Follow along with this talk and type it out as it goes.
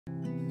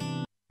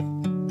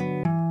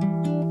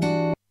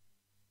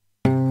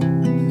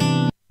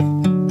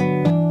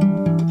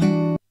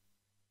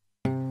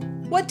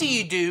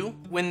you do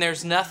when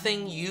there's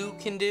nothing you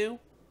can do?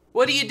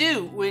 What do you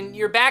do when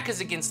your back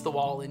is against the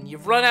wall and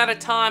you've run out of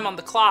time on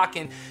the clock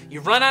and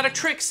you've run out of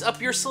tricks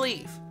up your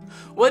sleeve?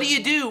 What do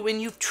you do when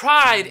you've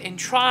tried and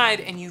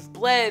tried and you've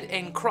bled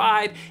and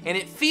cried and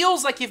it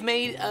feels like you've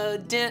made a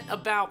dent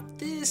about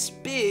this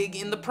big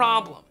in the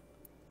problem?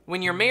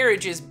 When your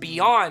marriage is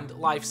beyond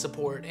life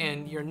support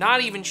and you're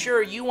not even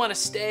sure you want to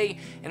stay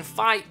and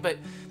fight, but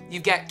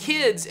you've got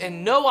kids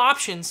and no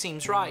option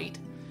seems right.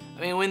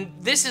 I mean, when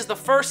this is the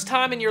first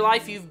time in your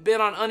life you've been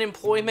on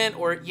unemployment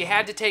or you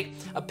had to take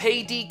a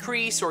pay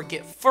decrease or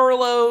get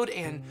furloughed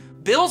and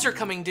bills are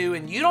coming due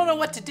and you don't know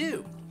what to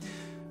do.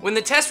 When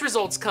the test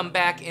results come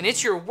back and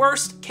it's your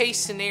worst case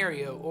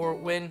scenario, or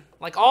when,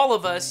 like all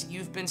of us,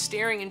 you've been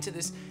staring into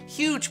this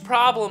huge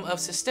problem of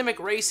systemic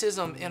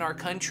racism in our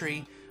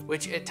country,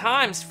 which at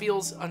times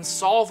feels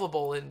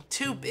unsolvable and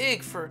too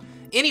big for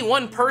any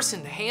one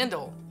person to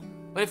handle.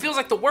 When it feels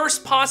like the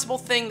worst possible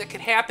thing that could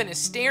happen is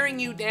staring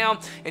you down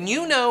and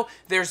you know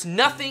there's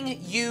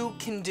nothing you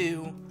can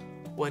do,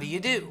 what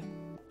do?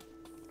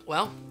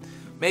 Well,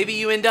 maybe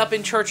you end up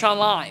in church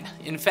online.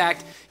 In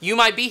fact, you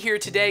might be here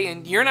today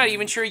and you're not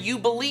even sure you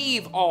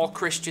believe all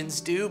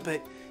Christians do,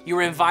 but you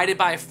were invited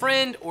by a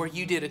friend or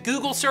you did a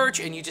Google search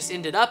and you just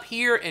ended up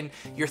here and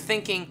you're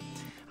thinking,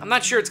 I'm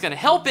not sure it's going to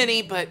help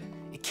any, but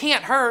it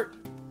can't hurt.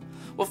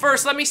 Well,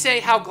 first, let me say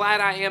how glad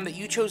I am that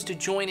you chose to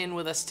join in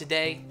with us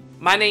today.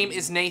 My name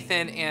is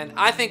Nathan, and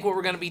I think what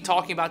we're going to be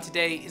talking about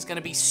today is going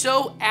to be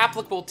so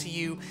applicable to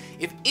you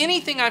if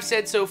anything I've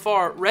said so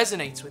far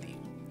resonates with you.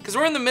 Because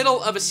we're in the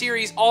middle of a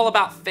series all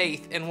about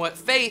faith and what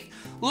faith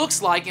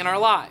looks like in our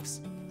lives.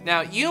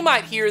 Now, you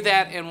might hear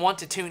that and want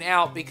to tune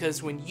out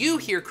because when you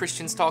hear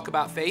Christians talk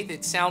about faith,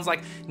 it sounds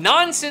like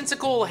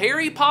nonsensical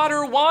Harry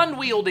Potter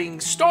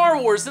wand-wielding,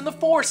 Star Wars and the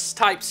Force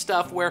type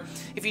stuff where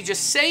if you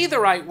just say the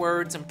right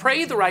words and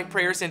pray the right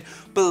prayers and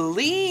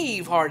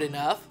believe hard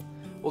enough,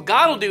 well,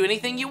 God will do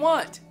anything you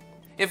want.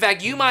 In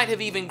fact, you might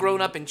have even grown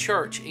up in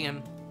church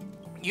and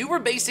you were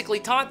basically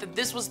taught that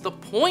this was the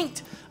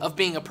point of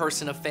being a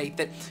person of faith,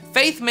 that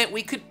faith meant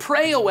we could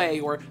pray away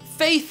or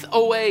faith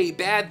away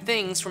bad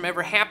things from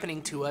ever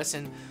happening to us,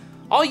 and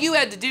all you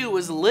had to do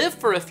was live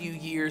for a few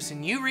years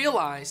and you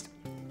realized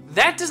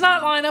that does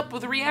not line up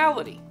with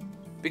reality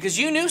because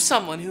you knew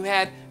someone who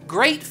had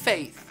great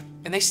faith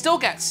and they still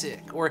got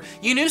sick, or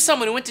you knew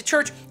someone who went to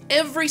church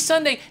every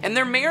Sunday and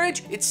their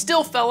marriage, it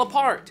still fell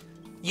apart.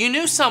 You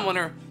knew someone,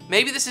 or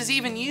maybe this is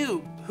even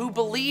you, who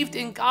believed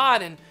in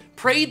God and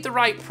prayed the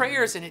right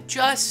prayers and it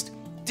just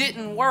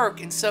didn't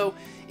work. And so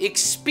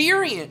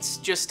experience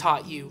just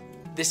taught you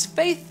this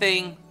faith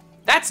thing,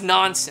 that's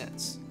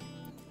nonsense.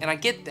 And I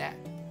get that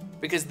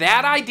because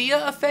that idea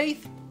of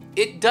faith,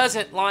 it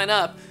doesn't line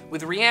up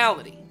with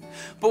reality.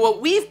 But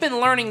what we've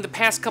been learning the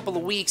past couple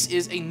of weeks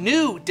is a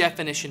new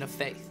definition of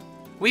faith.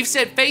 We've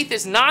said faith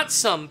is not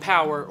some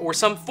power or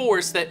some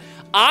force that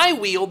I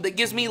wield that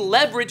gives me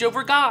leverage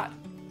over God.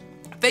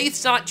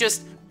 Faith's not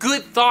just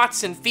good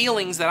thoughts and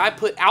feelings that I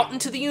put out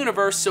into the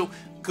universe so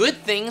good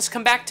things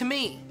come back to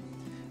me.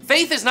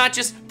 Faith is not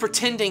just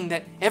pretending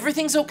that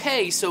everything's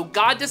okay so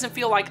God doesn't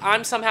feel like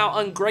I'm somehow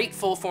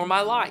ungrateful for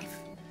my life.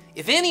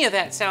 If any of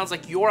that sounds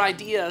like your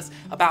ideas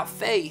about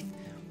faith,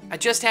 I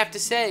just have to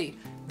say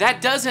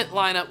that doesn't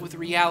line up with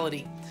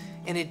reality,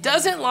 and it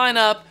doesn't line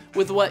up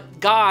with what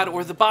God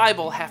or the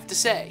Bible have to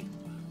say.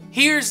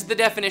 Here's the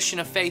definition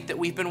of faith that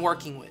we've been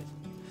working with.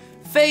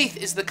 Faith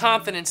is the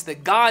confidence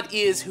that God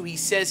is who He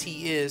says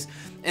He is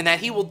and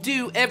that He will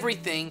do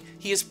everything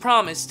He has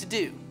promised to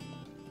do.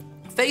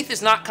 Faith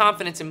is not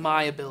confidence in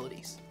my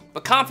abilities,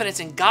 but confidence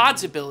in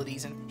God's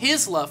abilities and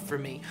His love for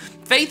me.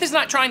 Faith is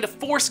not trying to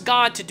force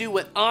God to do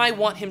what I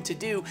want Him to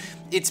do.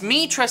 It's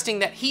me trusting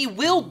that He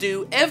will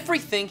do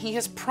everything He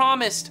has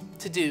promised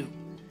to do.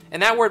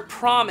 And that word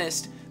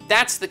promised,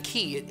 that's the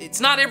key.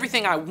 It's not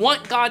everything I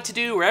want God to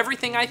do or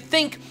everything I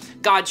think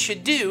God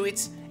should do.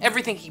 It's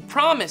everything He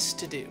promised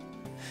to do.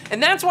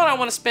 And that's what I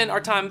want to spend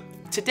our time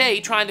today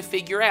trying to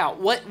figure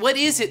out. What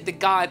is it that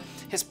God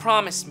has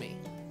promised me?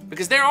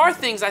 Because there are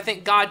things I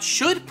think God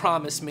should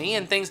promise me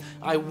and things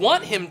I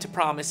want Him to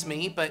promise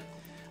me, but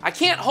I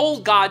can't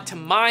hold God to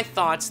my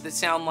thoughts that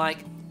sound like,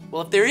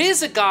 well, if there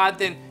is a God,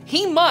 then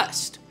He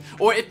must.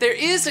 Or if there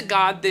is a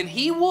God, then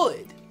He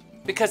would.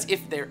 Because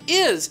if there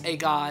is a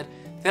God,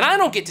 then I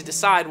don't get to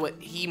decide what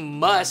He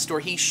must or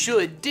He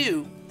should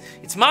do.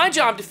 It's my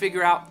job to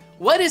figure out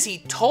what has He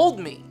told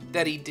me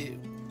that He'd do.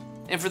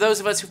 And for those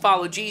of us who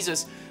follow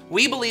Jesus,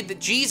 we believe that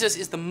Jesus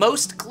is the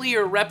most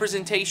clear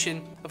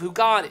representation of who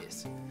God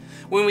is.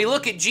 When we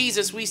look at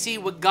Jesus, we see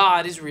what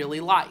God is really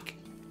like.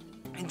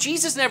 And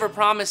Jesus never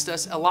promised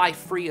us a life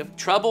free of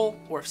trouble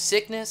or of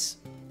sickness.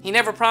 He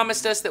never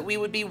promised us that we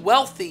would be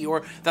wealthy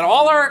or that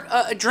all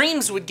our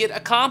dreams would get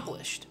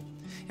accomplished.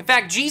 In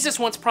fact, Jesus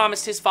once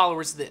promised His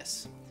followers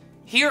this: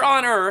 here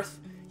on earth,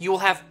 you will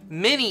have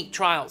many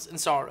trials and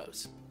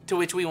sorrows. To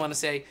which we want to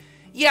say,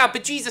 yeah,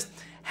 but Jesus,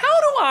 how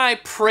do I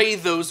pray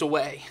those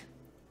away?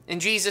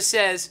 And Jesus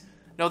says,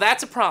 no,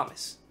 that's a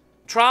promise.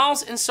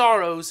 Trials and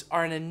sorrows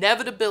are an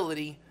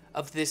inevitability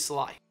of this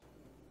life.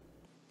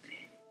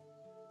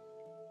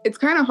 it's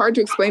kind of hard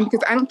to explain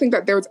because I don't think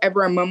that there was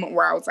ever a moment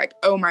where I was like,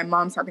 oh, my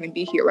mom's not going to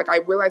be here. Like, I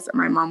realized that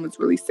my mom was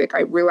really sick.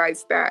 I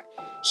realized that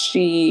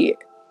she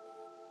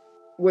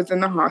was in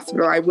the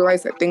hospital. I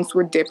realized that things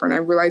were different. I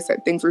realized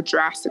that things were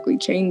drastically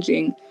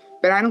changing.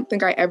 But I don't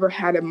think I ever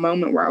had a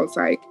moment where I was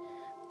like,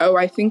 oh,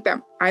 I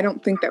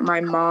don't think that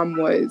my mom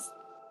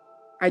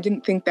I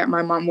didn't think that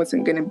my mom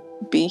wasn't going to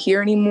be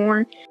here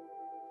anymore.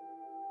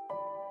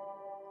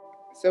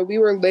 So we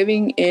were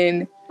living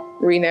in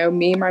Reno.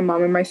 Me, my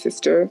mom, and my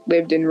sister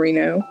lived in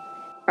Reno.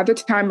 At the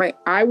time,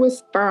 I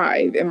was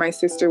 5 and my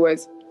sister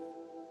was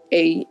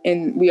 8,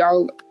 and we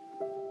all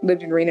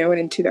lived in Reno. And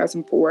in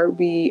 2004,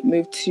 we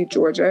moved to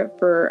Georgia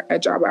for a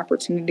job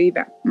opportunity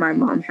that my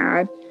mom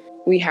had.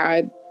 We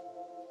had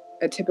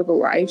a typical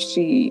life.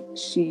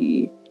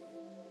 She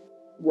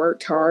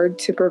worked hard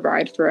to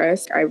provide for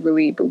us. I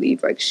really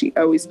believe like she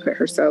always put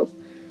herself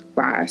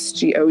last.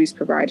 She always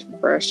provided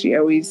for us. She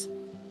always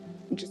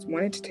just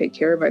wanted to take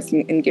care of us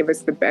and give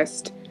us the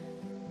best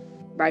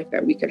life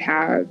that we could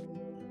have.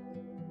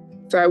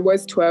 So I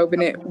was 12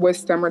 and it was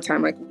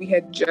summertime. Like we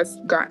had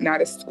just gotten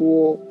out of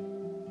school.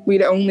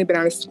 We'd only been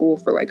out of school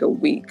for like a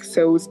week.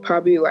 So it was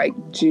probably like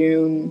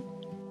June.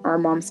 Our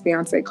mom's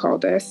fiance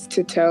called us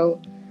to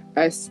tell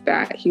us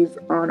that he was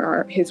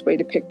on his way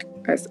to pick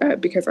us up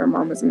because our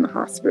mom was in the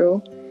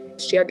hospital.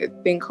 She had a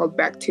thing called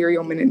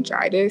bacterial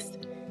meningitis.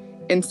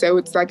 And so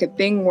it's like a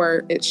thing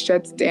where it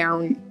shuts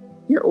down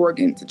your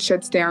organs. It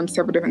shuts down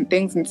several different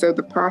things. And so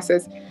the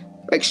process,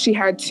 like she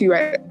had to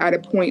at a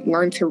point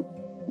learn to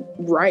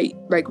write,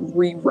 like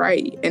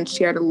rewrite. And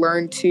she had to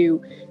learn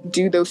to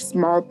do those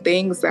small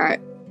things that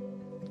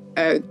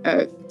a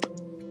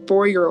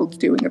 4-year-old's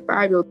doing, a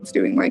 5-year-old's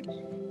doing. Like,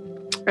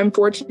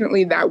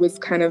 unfortunately, that was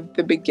kind of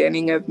the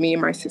beginning of me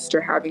and my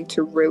sister having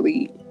to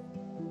really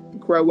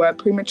grow up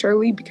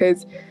prematurely,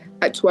 because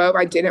at 12,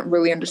 I didn't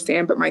really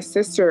understand. But my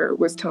sister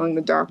was telling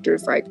the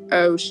doctors like,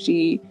 oh,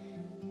 she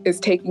is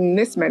taking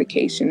this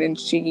medication and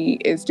she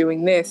is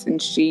doing this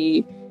and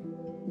she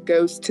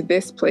goes to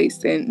this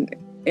place and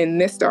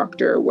this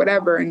doctor or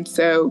whatever. And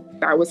so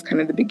that was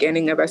kind of the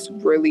beginning of us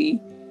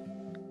really,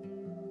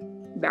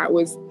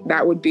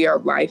 that would be our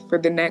life for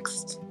the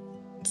next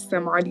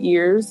some odd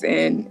years,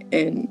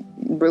 and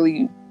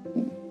really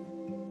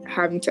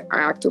having to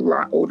act a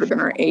lot older than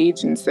our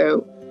age. And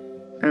so,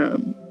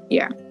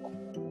 yeah.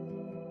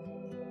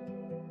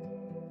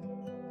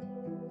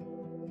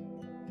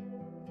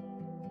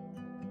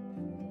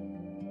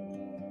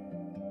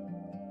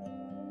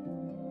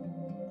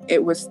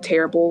 It was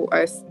terrible,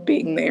 us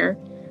being there.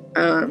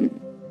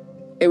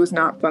 It was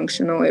not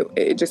functional.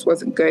 It just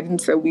wasn't good. And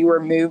so we were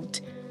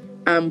moved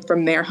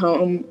from their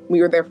home.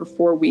 We were there for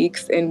 4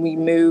 weeks and we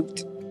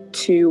moved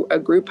to a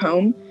group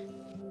home.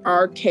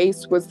 Our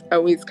case was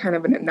always kind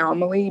of an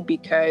anomaly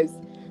because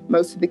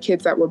most of the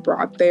kids that were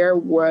brought there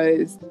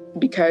was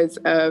because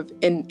of,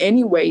 in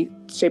any way,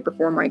 shape, or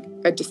form, like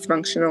a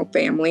dysfunctional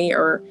family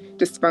or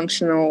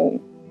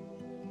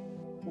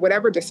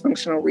whatever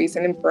dysfunctional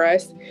reason. And for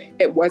us,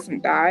 it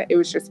wasn't that. It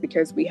was just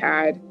because we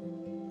had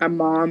a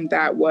mom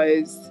that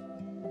was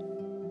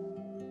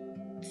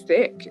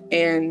sick,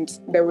 and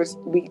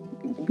we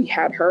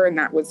had her, and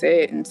that was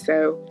it. And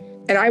so,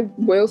 and I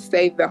will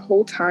say the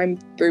whole time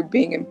through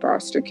being in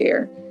foster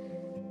care,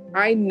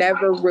 I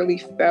never really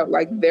felt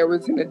like there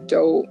was an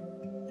adult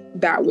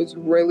that was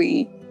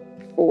really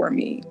for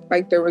me.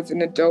 Like there was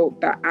an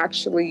adult that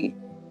actually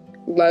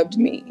loved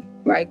me.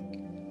 Like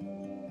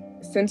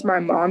since my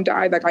mom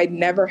died, like I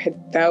never had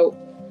felt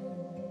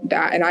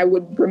that. And I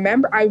would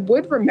remember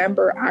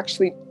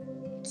actually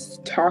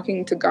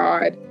talking to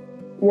God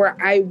where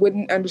I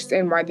wouldn't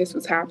understand why this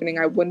was happening.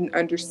 I wouldn't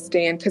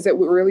understand, because it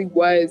really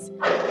was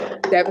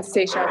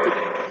devastation after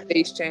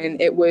devastation.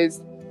 It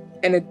was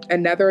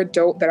another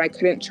adult that I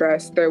couldn't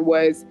trust. There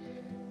was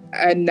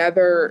an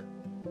adult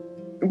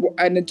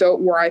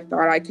where I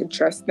thought I could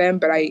trust them,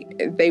 but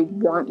they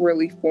weren't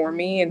really for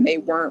me, and they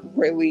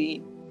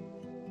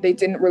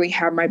didn't really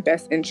have my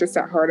best interests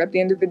at heart at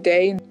the end of the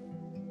day.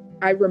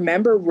 I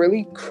remember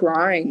really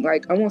crying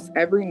like almost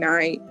every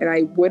night,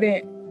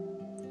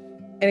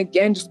 and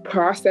again, just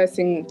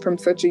processing from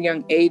such a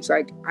young age,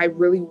 like I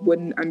really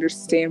wouldn't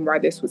understand why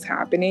this was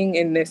happening,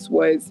 and this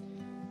was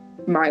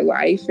my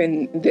life,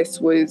 and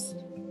this was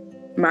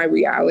my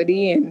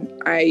reality. And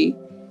I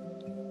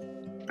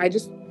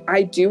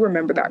do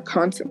remember that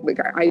constantly.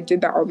 Like I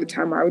did that all the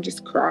time. I would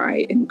just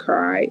cry and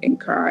cry and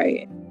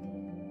cry.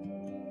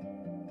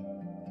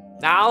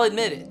 Now, I'll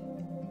admit it.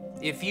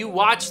 If you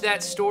watch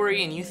that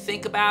story and you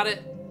think about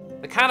it,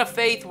 the kind of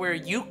faith where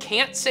you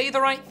can't say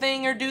the right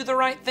thing or do the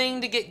right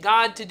thing to get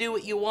God to do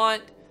what you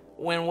want,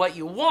 when what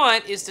you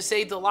want is to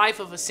save the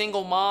life of a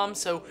single mom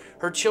so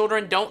her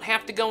children don't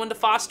have to go into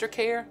foster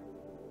care,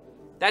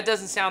 that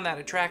doesn't sound that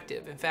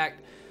attractive. In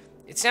fact,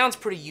 it sounds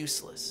pretty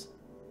useless.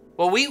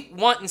 What we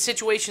want in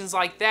situations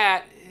like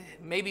that,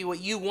 maybe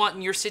what you want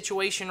in your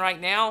situation right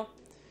now,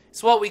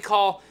 is what we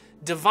call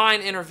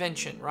divine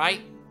intervention,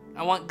 right?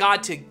 I want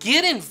God to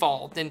get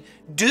involved and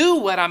do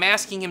what I'm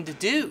asking him to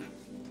do.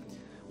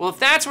 Well, if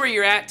that's where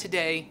you're at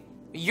today,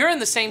 You're in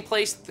the same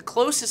place that the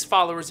closest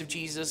followers of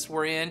Jesus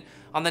were in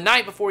on the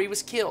night before he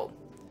was killed.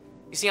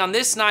 You see, on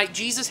this night,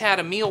 Jesus had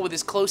a meal with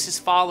his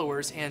closest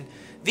followers, and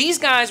these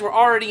guys were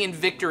already in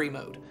victory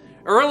mode.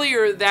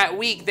 Earlier that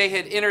week, they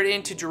had entered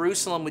into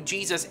Jerusalem with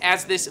Jesus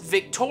as this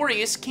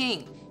victorious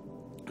king.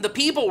 The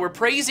people were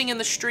praising in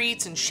the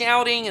streets and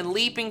shouting and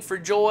leaping for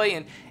joy,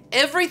 and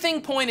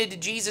everything pointed to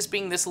Jesus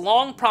being this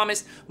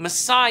long-promised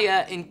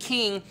Messiah and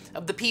King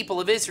of the people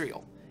of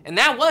Israel. And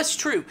that was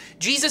true.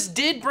 Jesus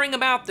did bring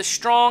about the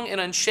strong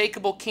and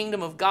unshakable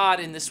kingdom of God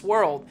in this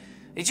world.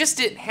 It just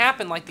didn't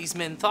happen like these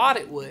men thought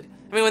it would.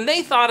 I mean, when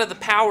they thought of the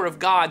power of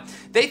God,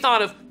 they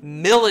thought of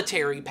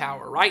military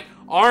power, right?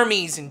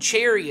 Armies and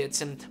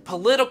chariots and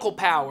political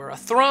power, a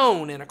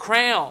throne and a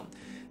crown.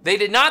 They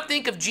did not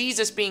think of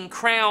Jesus being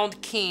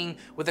crowned king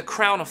with a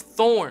crown of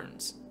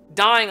thorns,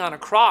 dying on a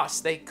cross.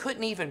 They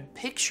couldn't even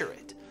picture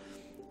it.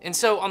 And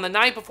so on the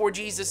night before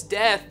Jesus'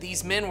 death,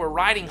 these men were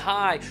riding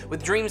high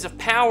with dreams of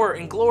power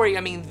and glory.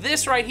 I mean,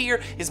 this right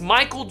here is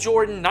Michael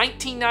Jordan,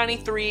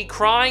 1993,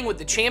 crying with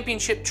the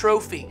championship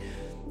trophy.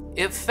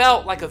 It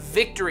felt like a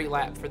victory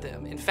lap for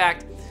them. In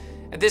fact,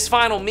 at this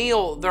final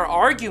meal, they're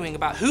arguing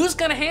about who's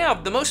going to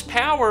have the most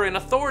power and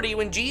authority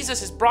when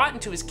Jesus is brought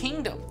into his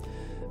kingdom.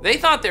 They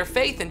thought their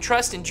faith and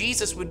trust in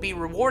Jesus would be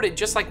rewarded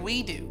just like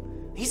we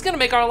do. He's going to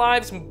make our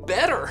lives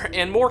better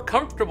and more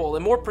comfortable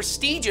and more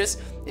prestigious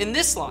in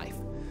this life.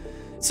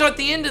 So at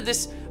the end of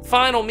this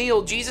final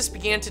meal, Jesus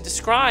began to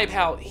describe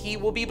how he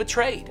will be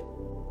betrayed,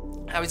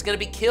 how he's going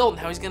to be killed, and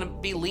how he's going to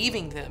be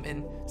leaving them.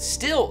 And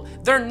still,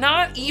 they're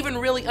not even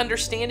really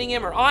understanding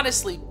him or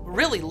honestly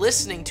really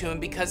listening to him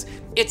because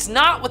it's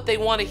not what they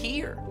want to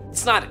hear.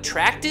 It's not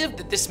attractive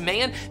that this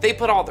man they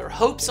put all their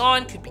hopes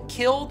on could be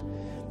killed.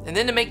 And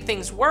then to make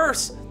things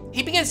worse,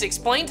 he begins to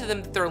explain to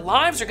them that their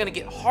lives are going to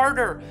get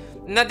harder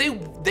and that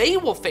they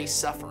will face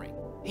suffering.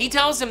 He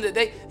tells them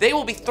that they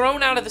will be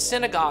thrown out of the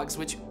synagogues,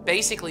 which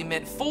basically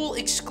meant full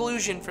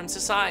exclusion from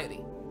society.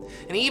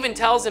 And he even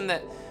tells them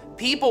that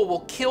people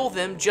will kill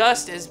them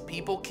just as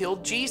people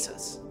killed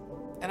Jesus.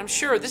 And I'm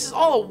sure this is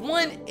all a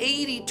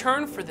 180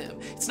 turn for them.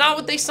 It's not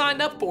what they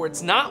signed up for.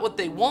 It's not what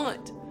they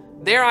want.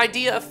 Their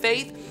idea of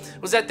faith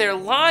was that their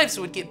lives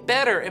would get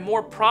better and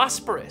more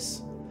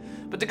prosperous.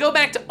 But to go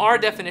back to our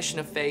definition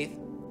of faith,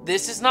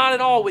 this is not at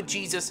all what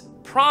Jesus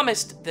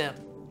promised them.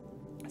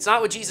 It's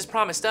not what Jesus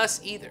promised us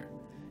either.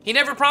 He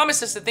never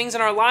promised us that things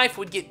in our life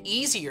would get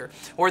easier,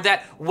 or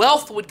that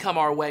wealth would come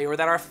our way, or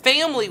that our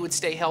family would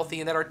stay healthy,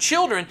 and that our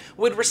children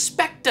would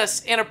respect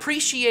us and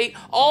appreciate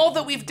all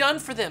that we've done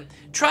for them.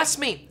 Trust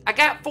me, I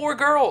got 4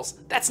 girls.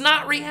 That's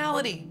not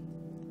reality.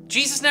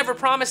 Jesus never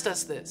promised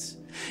us this.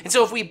 And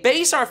so if we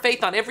base our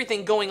faith on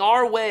everything going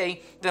our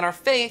way, then our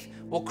faith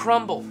will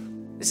crumble.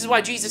 This is why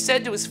Jesus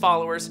said to his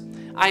followers,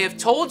 I have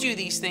told you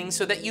these things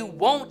so that you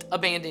won't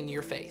abandon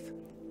your faith.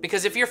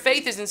 Because if your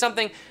faith is in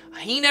something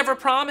he never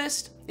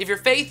promised, if your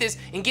faith is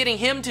in getting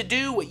him to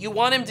do what you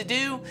want him to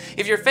do,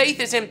 if your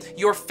faith is in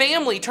your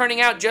family turning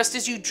out just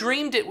as you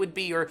dreamed it would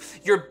be, or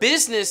your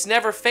business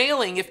never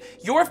failing, if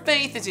your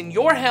faith is in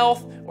your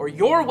health or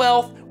your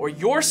wealth or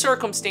your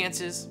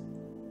circumstances,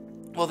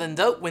 well then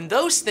when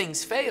those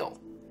things fail,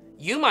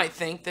 you might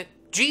think that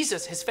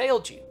Jesus has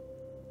failed you.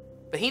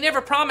 But he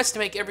never promised to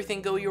make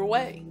everything go your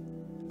way.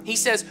 He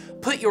says,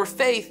 put your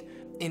faith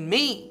in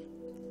me.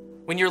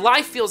 When your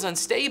life feels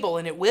unstable,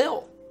 and it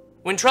will.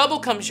 When trouble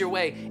comes your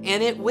way,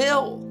 and it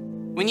will.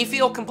 When you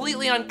feel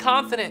completely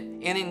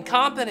unconfident and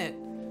incompetent,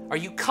 are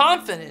you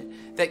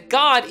confident that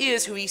God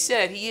is who he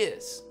said he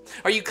is?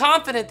 Are you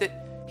confident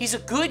that he's a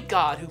good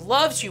God who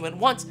loves you and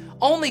wants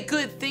only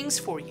good things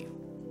for you?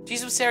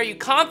 Jesus would say, are you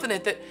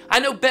confident that I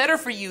know better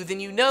for you than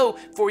you know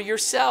for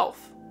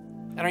yourself?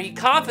 And are you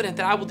confident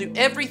that I will do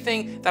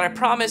everything that I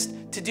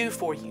promised to do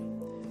for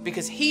you?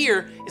 Because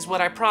here is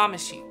what I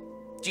promise you.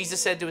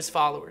 Jesus said to his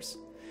followers,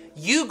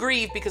 you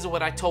grieve because of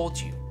what I told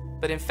you.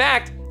 But in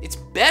fact, it's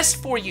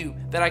best for you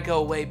that I go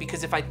away,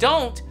 because if I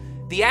don't,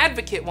 the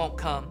advocate won't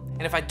come.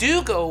 And if I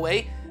do go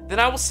away, then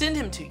I will send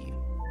him to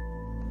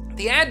you.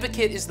 The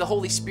advocate is the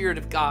Holy Spirit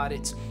of God.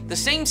 It's the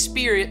same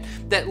Spirit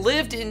that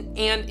lived in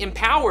and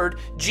empowered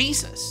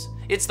Jesus.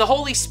 It's the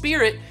Holy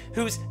Spirit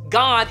who's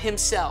God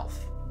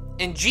himself.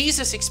 And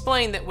Jesus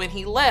explained that when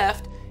he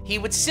left, he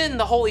would send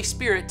the Holy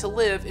Spirit to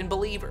live in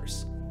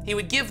believers. He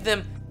would give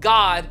them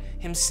God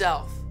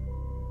himself.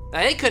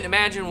 Now, they couldn't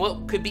imagine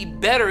what could be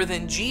better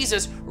than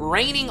Jesus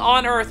reigning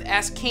on earth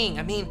as king.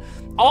 I mean,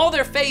 all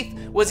their faith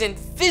was in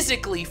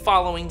physically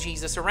following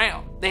Jesus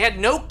around. They had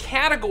no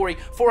category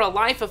for a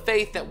life of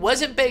faith that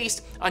wasn't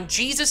based on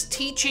Jesus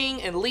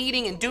teaching and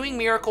leading and doing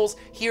miracles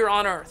here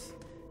on earth.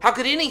 How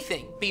could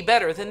anything be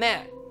better than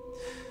that?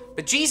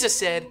 But Jesus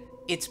said,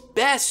 it's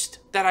best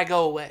that I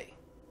go away.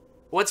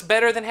 What's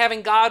better than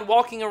having God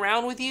walking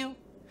around with you?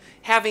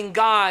 Having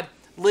God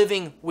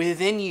living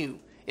within you,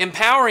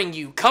 empowering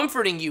you,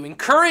 comforting you,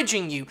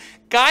 encouraging you,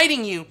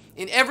 guiding you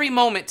in every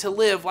moment to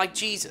live like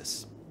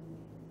Jesus.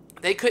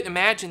 They couldn't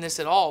imagine this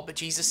at all, but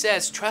Jesus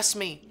says, trust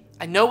me,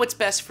 I know what's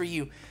best for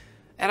you.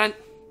 And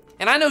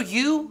I know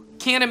you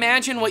can't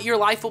imagine what your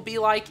life will be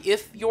like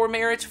if your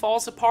marriage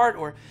falls apart,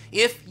 or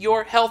if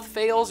your health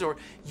fails, or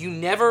you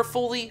never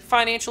fully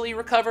financially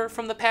recover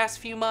from the past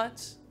few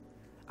months?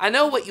 I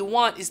know what you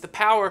want is the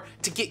power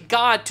to get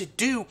God to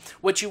do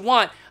what you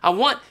want. I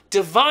want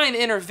divine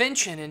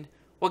intervention, and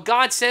what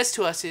God says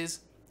to us is,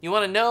 you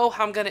want to know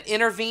how I'm going to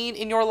intervene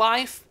in your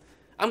life?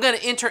 I'm going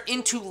to enter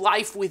into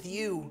life with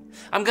you.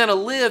 I'm going to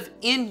live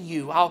in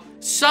you. I'll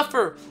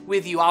suffer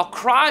with you. I'll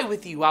cry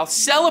with you. I'll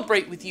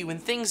celebrate with you when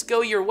things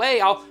go your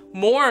way. I'll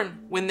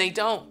mourn when they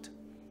don't.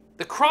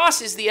 The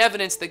cross is the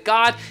evidence that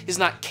God is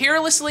not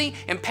carelessly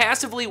and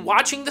passively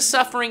watching the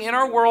suffering in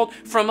our world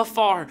from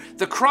afar.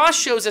 The cross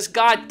shows us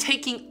God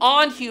taking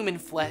on human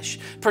flesh,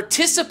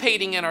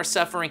 participating in our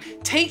suffering,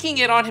 taking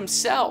it on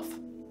himself.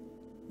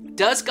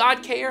 Does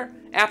God care?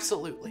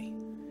 Absolutely.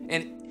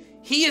 And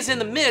he is in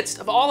the midst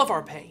of all of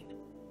our pain.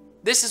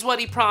 This is what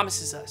he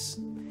promises us.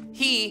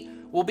 He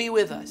will be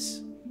with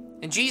us.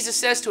 And Jesus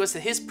says to us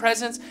that his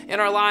presence in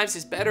our lives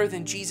is better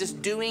than Jesus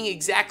doing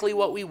exactly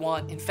what we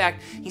want. In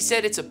fact, he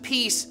said it's a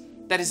peace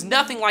that is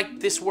nothing like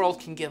this world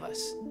can give us.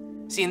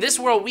 See, in this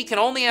world, we can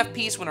only have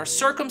peace when our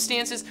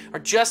circumstances are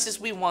just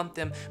as we want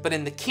them. But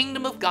in the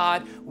kingdom of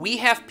God, we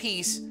have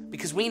peace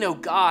because we know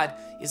God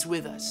is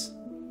with us.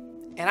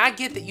 And I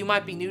get that you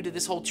might be new to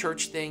this whole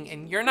church thing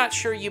and you're not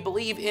sure you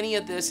believe any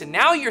of this. And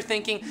now you're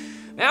thinking,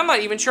 man, I'm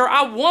not even sure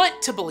I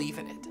want to believe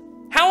in it.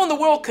 How in the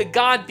world could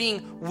God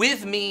being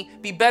with me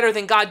be better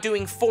than God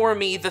doing for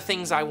me the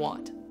things I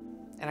want?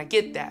 And I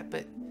get that,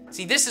 but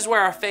see, this is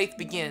where our faith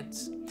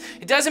begins.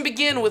 It doesn't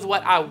begin with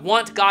what I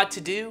want God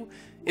to do.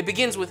 It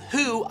begins with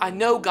who I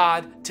know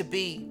God to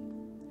be.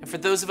 And for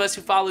those of us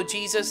who follow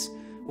Jesus,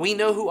 we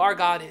know who our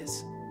God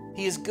is.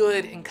 He is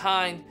good and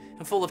kind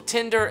and full of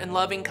tender and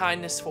loving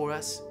kindness for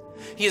us.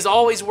 He is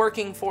always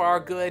working for our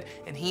good,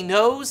 and he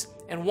knows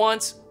and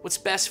wants what's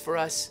best for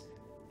us.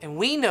 And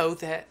we know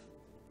that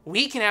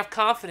we can have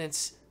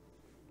confidence,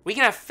 we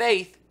can have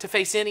faith to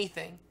face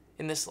anything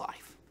in this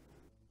life.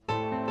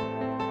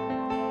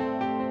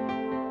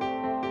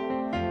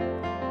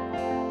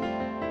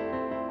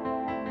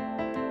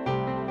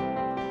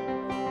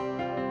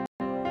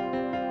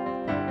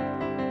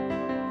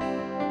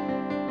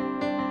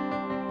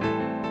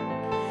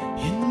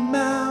 In the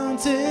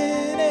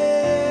mountain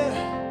air,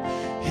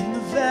 in the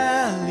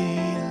valley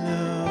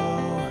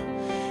low,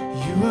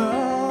 you are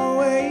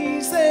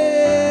always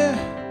there,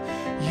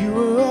 you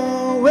are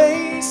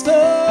always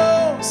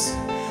close.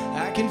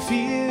 I can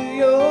feel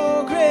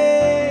your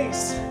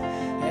grace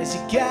as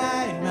you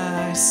guide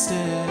my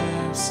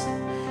steps.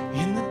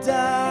 In the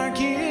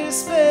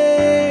darkest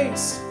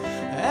place,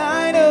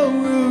 I know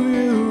who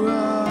you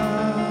are.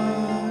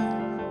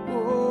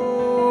 Oh,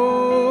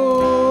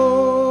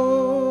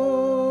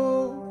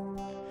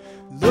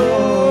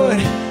 Lord,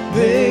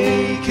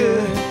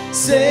 Maker,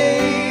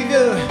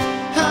 Savior,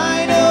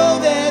 I know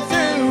that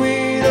through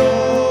it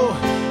all,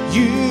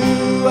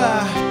 you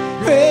are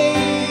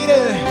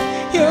greater.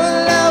 Your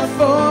love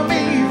for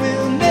me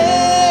will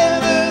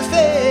never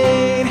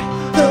fade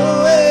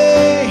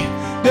away.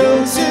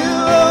 Those who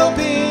hope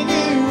in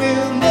you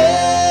will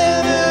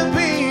never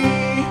be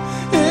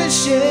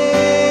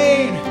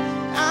ashamed.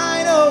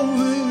 I know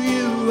who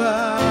you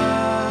are.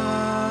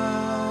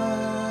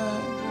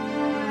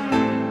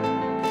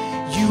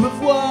 You have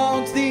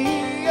walked the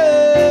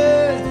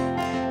earth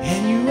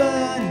and you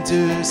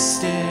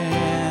understand.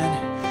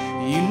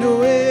 You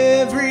know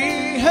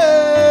every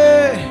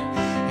hurt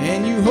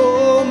and you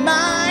hold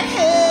my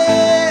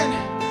hand.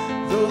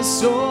 Though the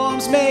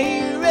storms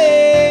may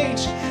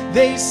rage,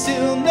 they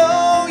still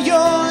know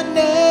your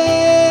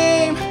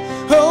name.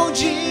 Oh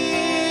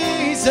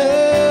Jesus,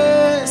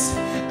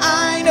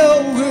 I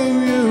know who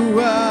you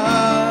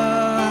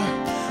are.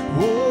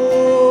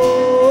 Oh,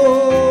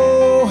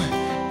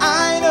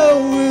 I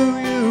know who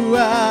you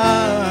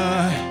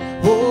are.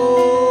 Oh,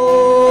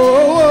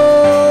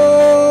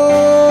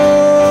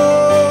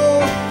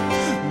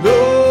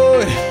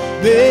 Lord,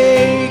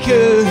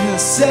 Maker,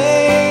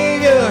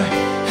 Savior,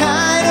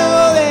 I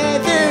know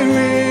that through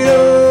it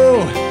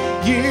all,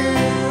 you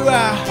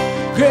are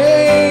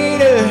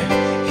greater.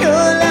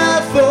 Your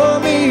love for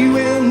me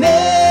will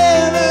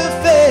never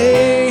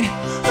fade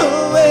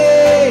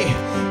away.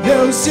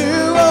 Those who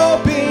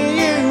hope in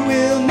you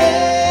will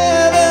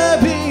never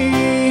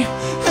be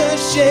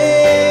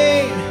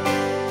ashamed.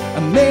 I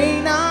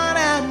may not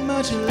have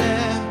much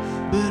left,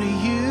 but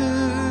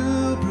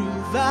you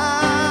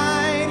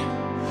provide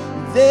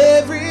with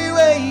every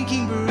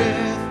waking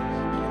breath.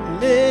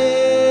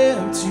 Live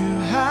too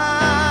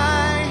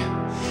high.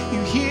 You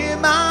hear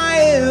my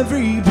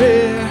every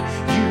prayer.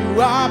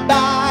 You are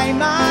by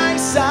my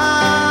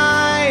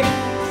side.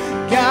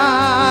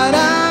 God,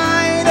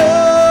 I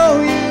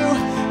know you.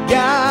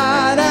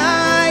 God,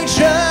 I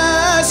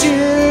trust you.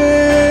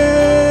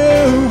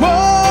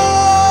 Oh,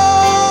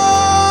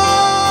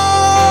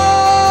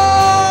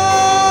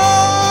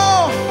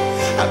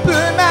 I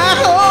put my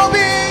hope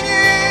in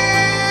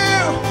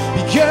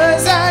you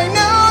because I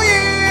know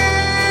you.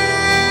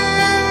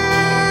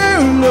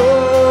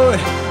 Lord,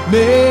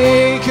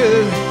 Maker,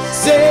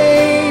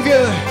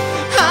 Savior,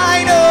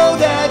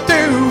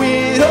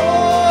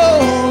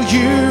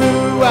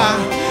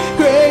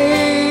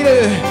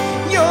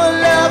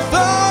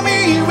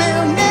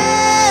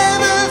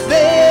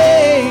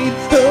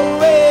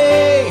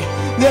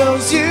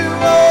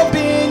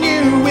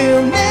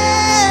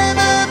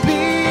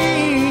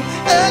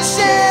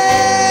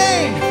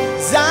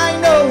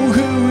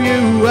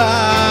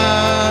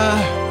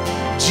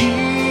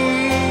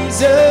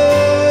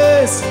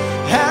 Jesus,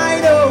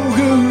 I know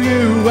who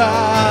you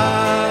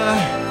are.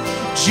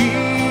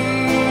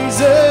 Jesus,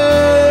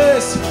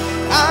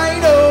 I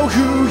know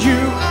who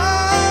you are.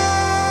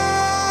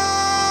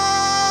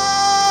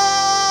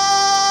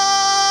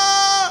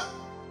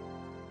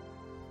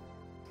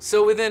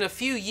 So within a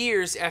few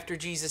years after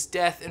Jesus'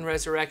 death and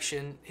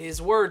resurrection,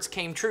 his words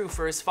came true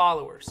for his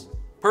followers.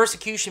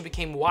 Persecution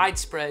became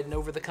widespread, and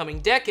over the coming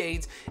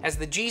decades, as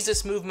the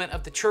Jesus movement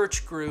of the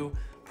church grew,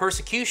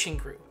 persecution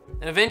grew.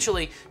 And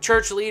eventually,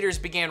 church leaders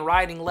began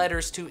writing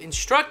letters to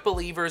instruct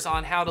believers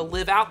on how to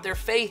live out their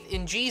faith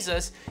in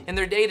Jesus in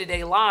their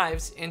day-to-day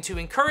lives, and to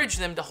encourage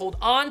them to hold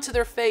on to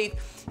their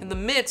faith in the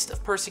midst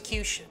of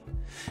persecution.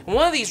 And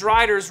one of these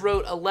writers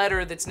wrote a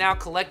letter that's now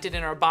collected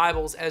in our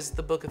Bibles as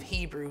the book of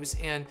Hebrews,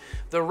 and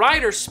the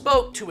writer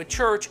spoke to a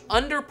church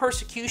under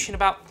persecution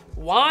about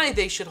why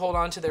they should hold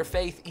on to their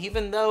faith,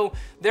 even though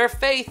their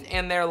faith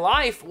and their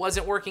life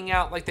wasn't working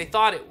out like they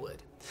thought it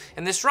would.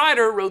 And this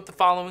writer wrote the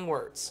following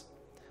words: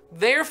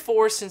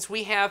 "Therefore, since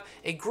we have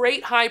a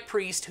great high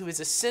priest who has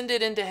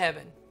ascended into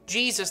heaven,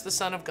 Jesus, the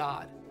Son of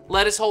God,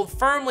 let us hold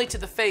firmly to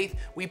the faith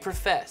we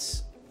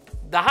profess."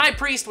 The high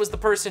priest was the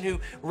person who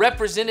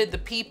represented the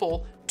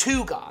people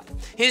to God.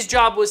 His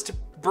job was to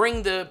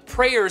bring the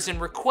prayers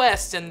and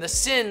requests and the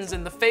sins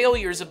and the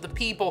failures of the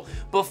people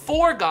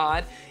before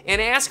God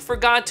and ask for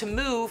God to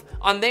move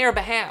on their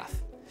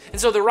behalf.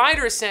 And so the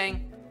writer is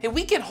saying, hey,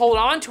 we can hold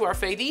on to our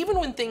faith even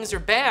when things are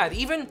bad,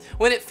 even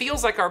when it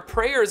feels like our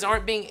prayers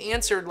aren't being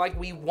answered like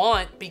we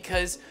want,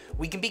 because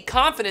we can be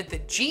confident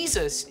that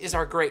Jesus is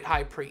our great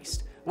high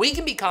priest. We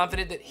can be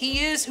confident that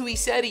he is who he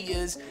said he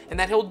is and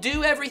that he'll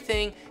do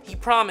everything he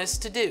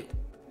promised to do.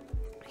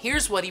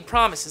 Here's what he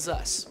promises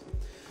us.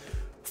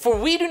 For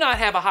we do not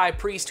have a high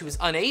priest who is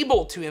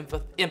unable to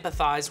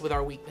empathize with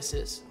our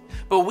weaknesses,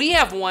 but we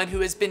have one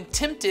who has been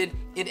tempted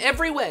in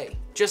every way,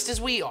 just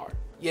as we are,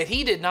 yet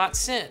he did not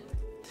sin.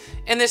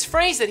 And this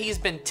phrase that he's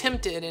been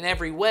tempted in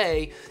every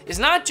way is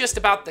not just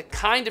about the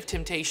kind of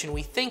temptation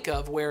we think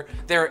of, where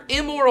there are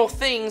immoral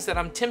things that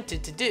I'm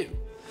tempted to do.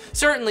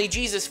 Certainly,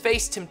 Jesus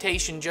faced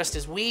temptation just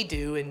as we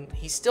do, and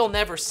he still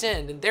never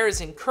sinned, and there is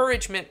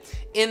encouragement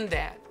in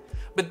that.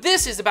 But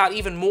this is about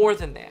even more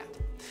than that.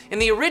 In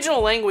the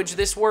original language,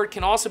 this word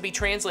can also be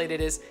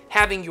translated as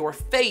having your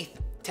faith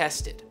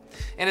tested.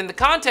 And in the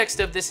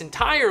context of this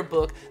entire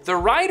book, the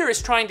writer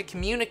is trying to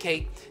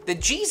communicate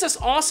that Jesus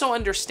also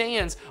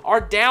understands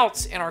our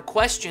doubts and our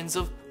questions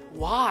of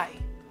why.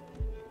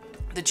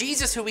 The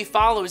Jesus who we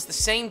follow is the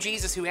same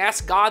Jesus who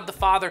asked God the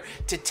Father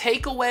to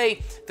take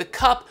away the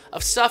cup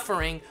of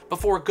suffering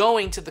before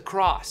going to the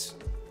cross.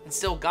 And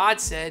still God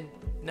said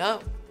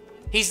no.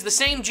 He's the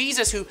same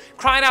Jesus who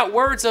cried out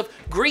words of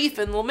grief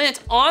and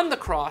lament on the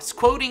cross,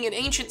 quoting an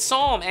ancient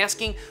psalm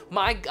asking,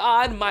 my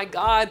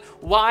God,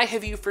 why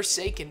have you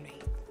forsaken me?"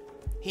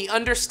 He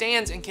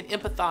understands and can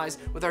empathize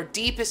with our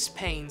deepest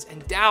pains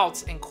and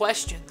doubts and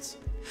questions.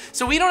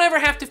 So we don't ever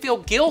have to feel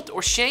guilt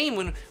or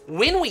shame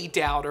when we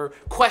doubt or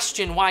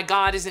question why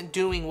God isn't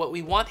doing what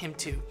we want him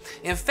to.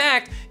 In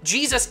fact,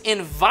 Jesus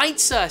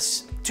invites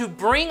us to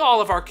bring all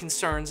of our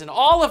concerns and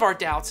all of our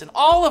doubts and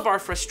all of our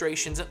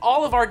frustrations and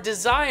all of our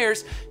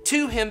desires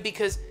to him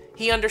because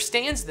he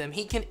understands them.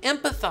 He can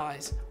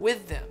empathize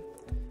with them.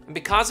 And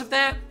because of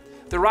that,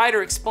 the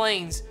writer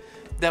explains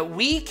that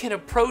we can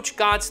approach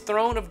God's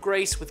throne of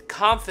grace with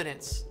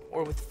confidence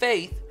or with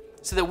faith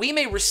so that we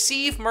may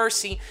receive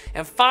mercy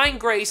and find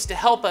grace to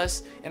help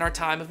us in our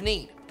time of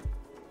need.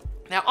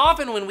 Now,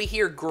 often when we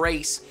hear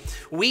grace,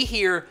 we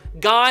hear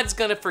God's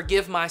gonna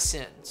forgive my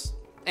sins.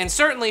 And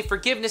certainly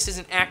forgiveness is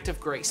an act of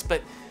grace,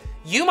 but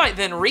you might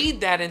then read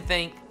that and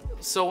think,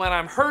 so when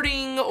I'm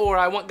hurting or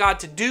I want God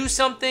to do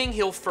something,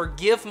 he'll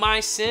forgive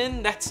my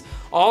sin? That's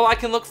all I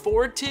can look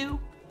forward to?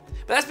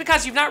 But that's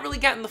because you've not really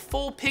gotten the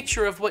full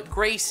picture of what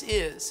grace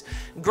is.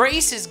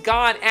 Grace is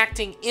God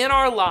acting in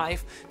our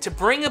life to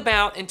bring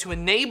about and to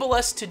enable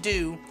us to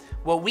do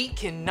what we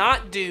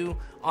cannot do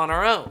on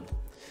our own.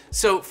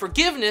 So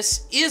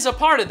forgiveness is a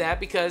part of that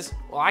because,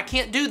 well, I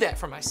can't do that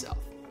for myself.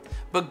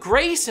 But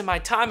grace in my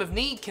time of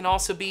need can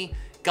also be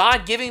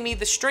God giving me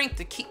the strength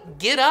to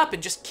get up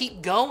and just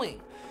keep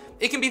going.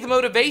 It can be the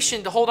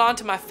motivation to hold on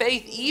to my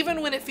faith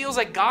even when it feels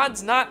like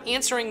God's not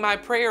answering my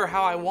prayer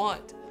how I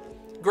want.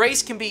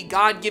 Grace can be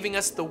God giving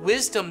us the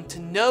wisdom to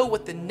know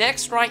what the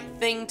next right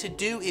thing to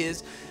do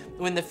is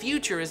when the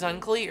future is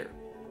unclear.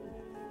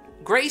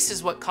 Grace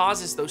is what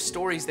causes those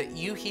stories that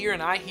you hear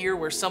and I hear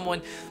where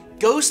someone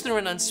goes through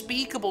an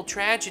unspeakable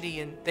tragedy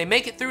and they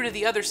make it through to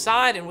the other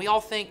side and we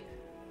all think,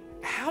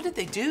 how did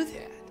they do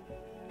that?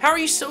 How are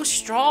you so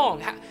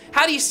strong?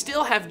 How do you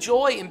still have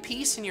joy and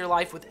peace in your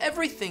life with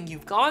everything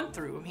you've gone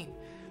through? I mean,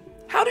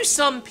 how do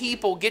some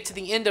people get to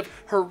the end of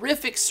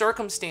horrific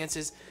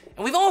circumstances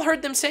and we've all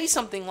heard them say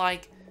something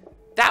like,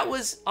 that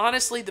was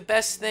honestly the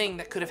best thing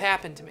that could have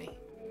happened to me?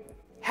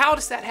 How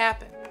does that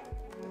happen?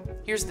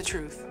 Here's the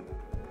truth.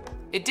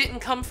 It didn't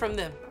come from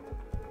them.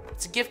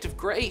 It's a gift of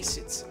grace.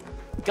 It's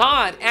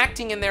God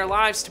acting in their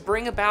lives to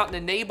bring about and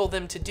enable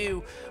them to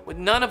do what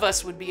none of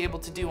us would be able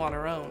to do on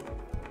our own.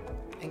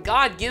 And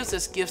God gives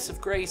us gifts of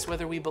grace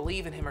whether we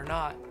believe in Him or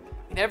not.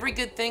 And every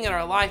good thing in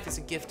our life is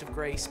a gift of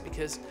grace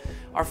because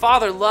our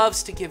Father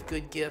loves to give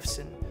good gifts.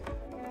 And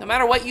no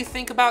matter what you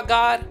think about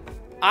God,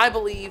 I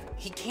believe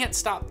He can't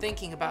stop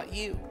thinking about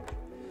you.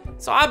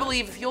 So I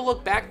believe if you'll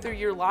look back through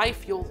your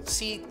life, you'll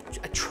see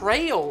a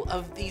trail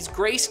of these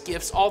grace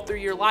gifts all through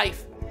your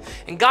life.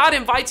 And God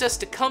invites us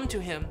to come to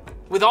Him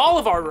with all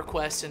of our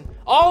requests and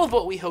all of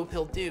what we hope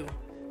He'll do.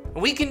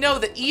 And we can know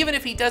that even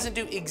if He doesn't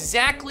do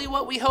exactly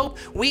what we hope,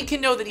 we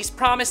can know that He's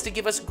promised to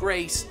give us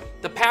grace,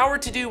 the power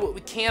to do what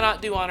we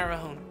cannot do on our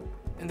own.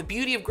 And the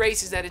beauty of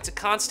grace is that it's a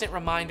constant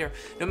reminder,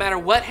 no matter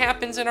what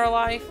happens in our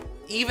life,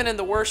 even in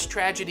the worst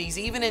tragedies,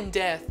 even in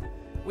death,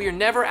 we are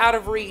never out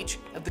of reach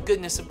of the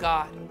goodness of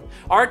God.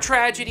 Our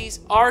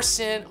tragedies, our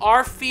sin,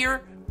 our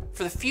fear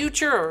for the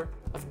future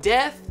of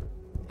death,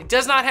 it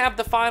does not have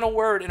the final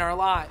word in our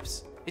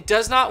lives. It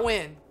does not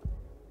win.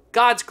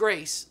 God's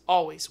grace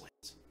always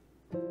wins.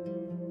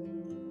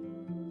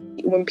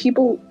 When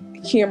people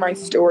hear my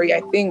story,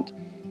 I think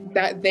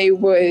that they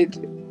would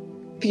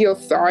feel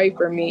sorry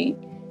for me,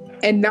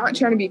 and not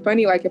trying to be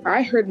funny. Like if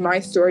I heard my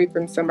story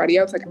from somebody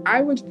else, like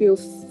I would feel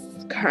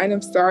kind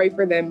of sorry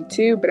for them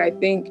too. But I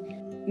think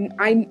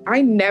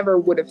I never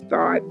would have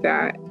thought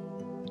that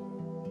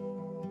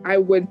I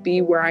would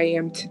be where I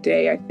am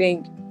today. I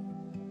think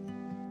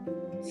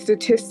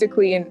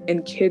statistically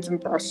in kids in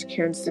foster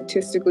care and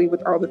statistically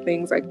with all the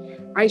things, like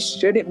I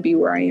shouldn't be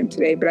where I am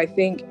today. But I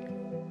think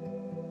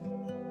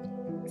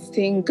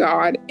seeing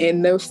God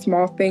in those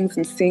small things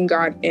and seeing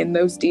God in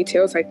those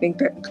details, I think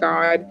that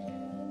God,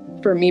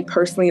 for me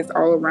personally, is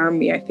all around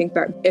me. I think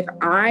that if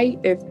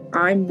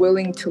I'm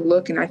willing to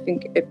look, and I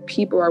think if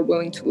people are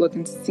willing to look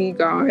and see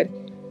God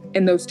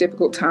in those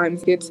difficult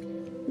times, it's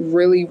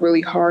really,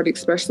 really hard,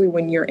 especially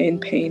when you're in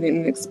pain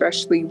and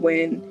especially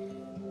when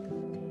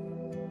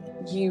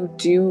you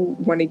do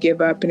want to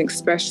give up, and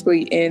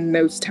especially in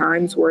those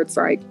times where it's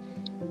like,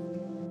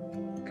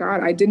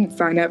 God, I didn't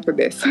sign up for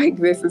this. Like,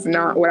 this is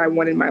not what I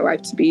wanted my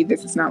life to be.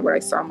 This is not what I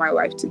saw my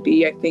life to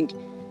be. I think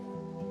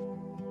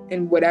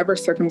in whatever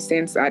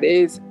circumstance that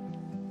is,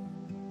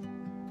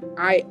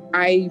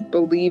 I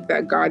believe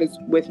that God is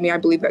with me. I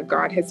believe that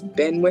God has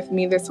been with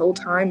me this whole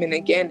time. And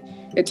again,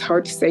 it's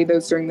hard to say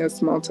those during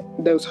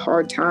those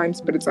hard times,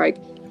 but it's like,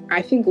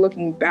 I think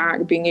looking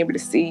back, being able to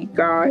see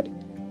God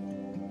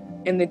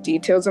in the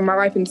details of my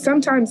life. And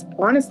sometimes,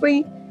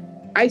 honestly,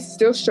 I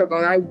still struggle,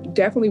 and I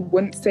definitely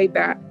wouldn't say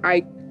that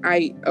I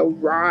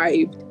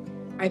arrived.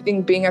 I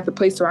think being at the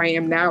place where I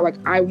am now, like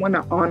I want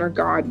to honor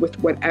God with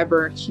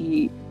whatever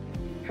He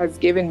has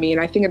given me.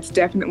 And I think it's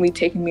definitely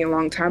taken me a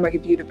long time. Like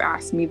if you'd have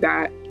asked me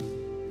that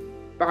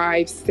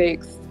 5,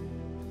 6,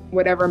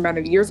 whatever amount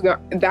of years ago,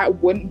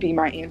 that wouldn't be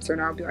my answer.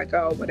 And I'll be like,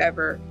 oh,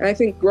 whatever. And I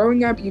think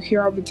growing up, you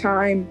hear all the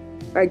time,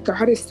 like,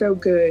 God is so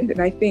good.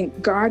 And I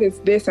think God is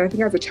this. And I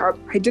think as a child,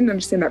 I didn't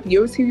understand that. You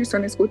always hear your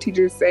Sunday school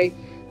teachers say,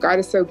 God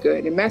is so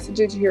good. In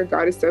messages, you hear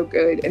God is so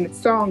good. And in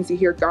songs, you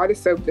hear God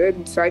is so good.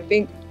 And so I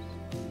think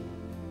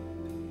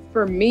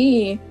for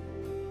me,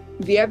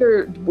 the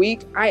other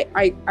week,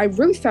 I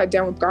really sat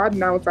down with God,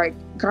 and I was like,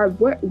 God,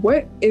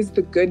 what is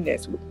the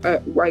goodness?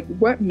 Like,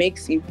 what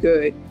makes you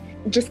good?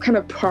 Just kind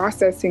of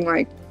processing,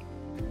 like,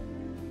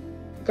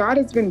 God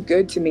has been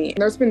good to me.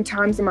 And there's been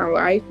times in my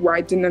life where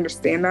I didn't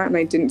understand that and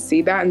I didn't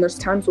see that. And there's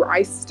times where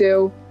I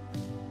still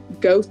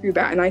go through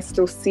that and I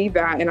still see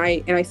that,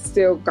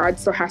 and God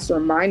still has to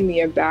remind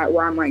me of that,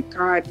 where I'm like,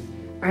 God,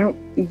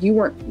 you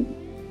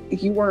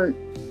weren't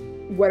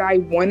what I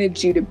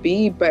wanted you to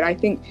be. But I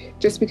think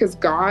just because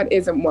God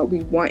isn't what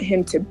we want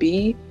Him to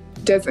be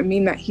doesn't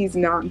mean that He's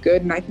not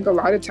good. And I think a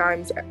lot of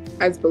times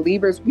as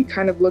believers, we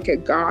kind of look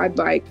at God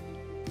like,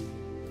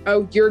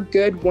 oh, you're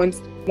good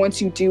once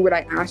you do what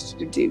I asked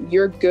you to do.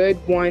 You're good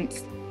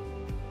once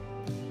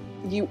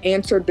you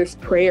answered this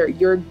prayer.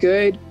 You're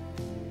good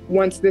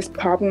once this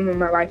problem in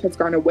my life has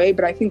gone away.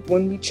 But I think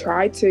when we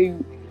try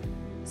to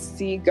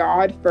see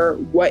God for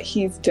what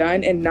He's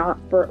done and not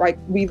for, like,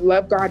 we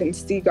love God and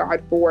see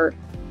God for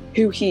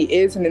who He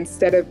is, and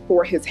instead of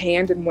for His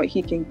hand and what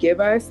He can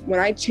give us, when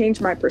I change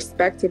my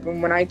perspective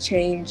and when I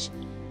change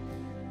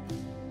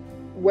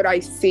what I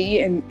see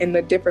in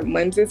the different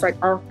lenses, like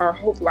our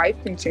whole life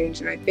can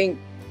change. And I think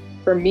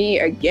for me,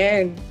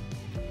 again,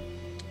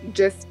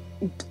 just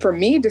for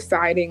me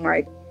deciding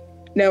like,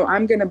 no,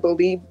 I'm going to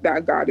believe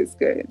that God is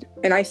good.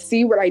 And I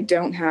see what I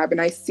don't have,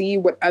 and I see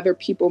what other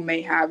people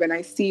may have, and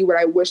I see what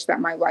I wish that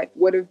my life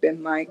would have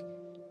been like.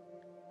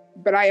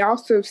 But I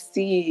also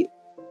see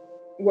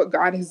what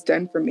God has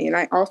done for me. And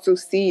I also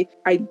see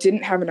I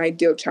didn't have an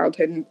ideal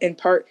childhood. In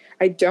part,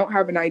 I don't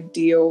have an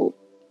ideal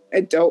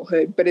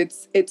adulthood, but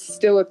it's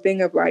still a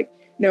thing of like,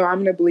 no,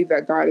 I'm going to believe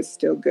that God is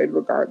still good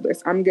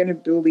regardless. I'm going to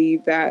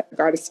believe that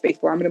God is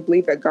faithful. I'm going to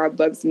believe that God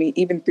loves me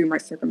even through my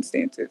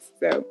circumstances.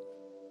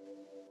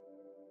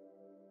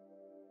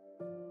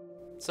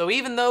 So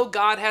even though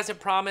God hasn't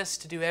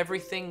promised to do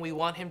everything we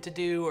want Him to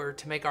do or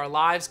to make our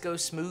lives go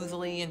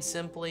smoothly and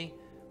simply,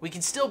 we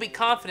can still be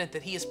confident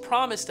that He has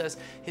promised us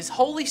His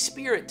Holy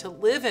Spirit to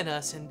live in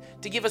us and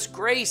to give us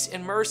grace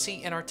and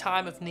mercy in our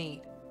time of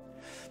need.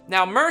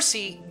 Now,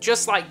 mercy,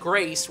 just like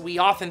grace, we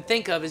often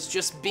think of as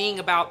just being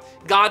about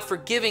God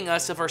forgiving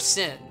us of our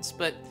sins.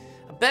 But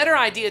a better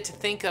idea to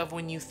think of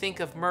when you think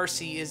of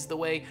mercy is the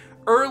way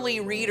early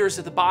readers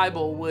of the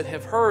Bible would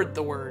have heard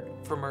the word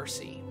for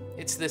mercy.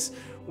 It's this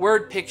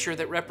word picture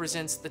that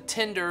represents the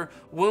tender,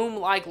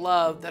 womb-like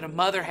love that a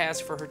mother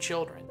has for her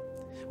children.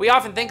 We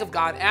often think of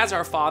God as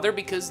our Father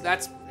because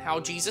that's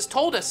how Jesus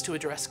told us to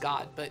address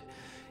God. But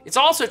it's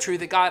also true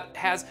that God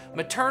has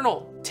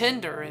maternal,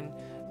 tender, and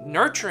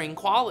nurturing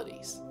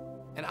qualities.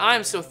 And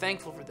I'm so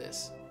thankful for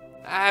this.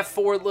 I have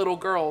 4 little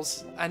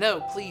girls. I know,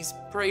 please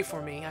pray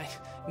for me. I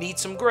need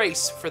some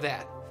grace for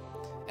that.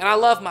 And I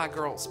love my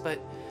girls,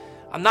 but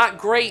I'm not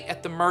great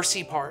at the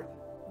mercy part.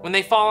 When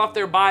they fall off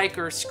their bike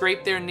or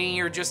scrape their knee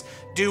or just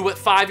do what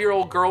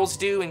 5-year-old girls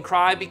do and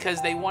cry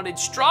because they wanted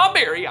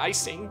strawberry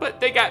icing, but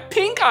they got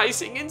pink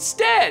icing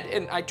instead.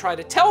 And I try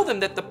to tell them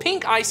that the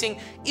pink icing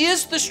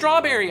is the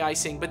strawberry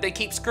icing, but they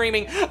keep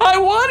screaming, I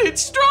wanted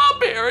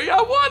strawberry,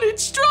 I wanted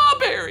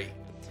strawberry.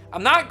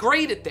 I'm not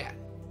great at that.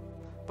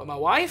 But my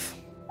wife,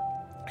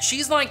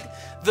 she's like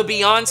the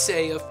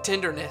Beyonce of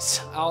tenderness.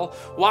 I'll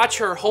watch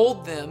her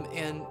hold them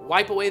and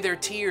wipe away their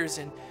tears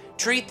and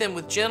treat them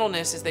with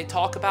gentleness as they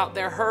talk about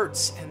their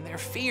hurts and their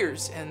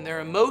fears and their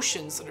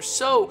emotions that are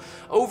so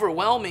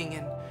overwhelming,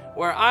 and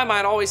where I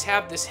might always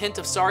have this hint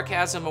of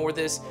sarcasm or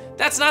this,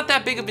 that's not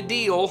that big of a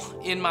deal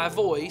in my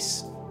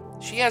voice.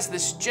 She has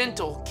this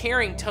gentle,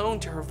 caring tone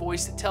to her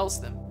voice that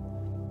tells them,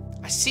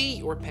 I see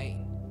your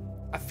pain.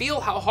 I feel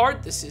how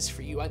hard this is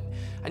for you.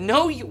 I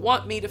know you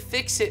want me to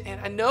fix it, and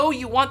I know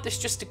you want this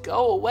just to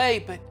go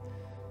away, but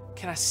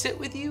can I sit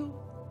with you?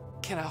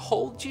 Can I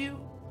hold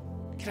you?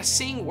 Can I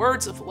sing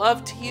words of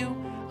love to you?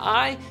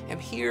 I am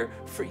here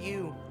for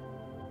you.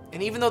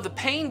 And even though the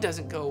pain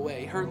doesn't go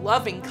away, her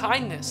loving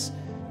kindness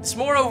is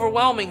more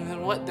overwhelming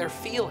than what they're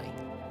feeling.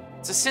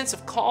 It's a sense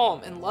of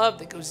calm and love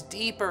that goes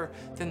deeper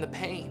than the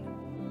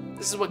pain.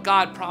 This is what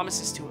God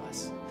promises to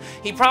us.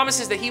 He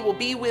promises that He will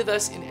be with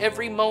us in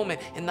every moment,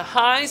 in the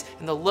highs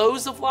and the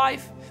lows of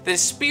life, that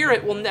His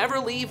Spirit will never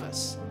leave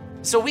us.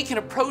 So we can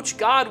approach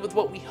God with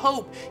what we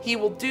hope He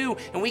will do,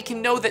 and we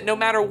can know that no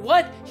matter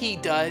what He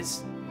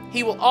does,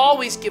 He will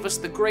always give us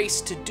the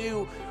grace to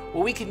do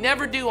what we could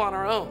never do on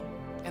our own,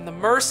 and the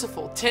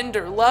merciful,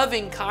 tender,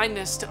 loving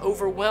kindness to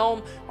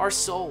overwhelm our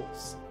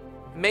souls.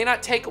 It may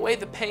not take away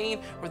the pain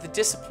or the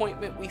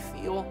disappointment we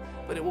feel,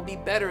 but it will be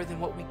better than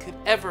what we could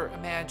ever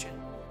imagine.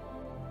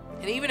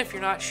 And even if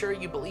you're not sure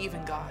you believe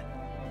in God,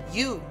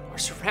 you are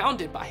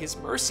surrounded by His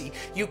mercy.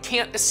 You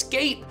can't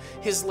escape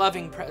His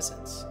loving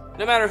presence.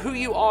 No matter who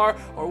you are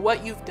or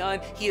what you've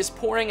done, He is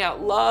pouring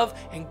out love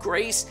and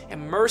grace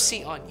and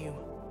mercy on you.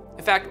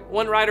 In fact,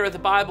 one writer of the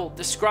Bible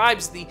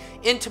describes the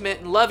intimate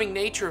and loving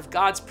nature of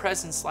God's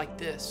presence like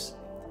this.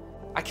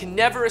 I can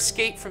never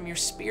escape from your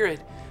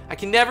Spirit. I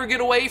can never get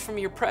away from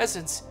your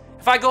presence.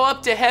 If I go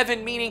up to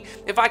heaven, meaning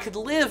if I could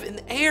live in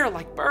the air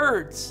like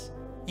birds,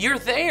 you're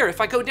there.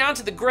 If I go down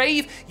to the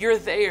grave, you're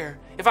there.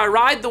 If I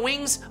ride the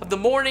wings of the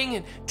morning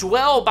and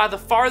dwell by the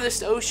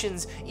farthest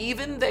oceans,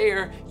 even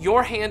there,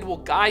 your hand will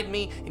guide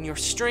me and your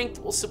strength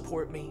will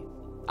support me.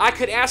 I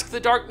could ask the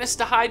darkness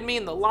to hide me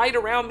and the light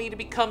around me to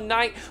become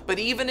night, but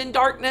even in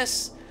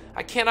darkness,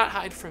 I cannot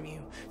hide from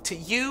you. To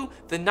you,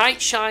 the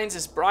night shines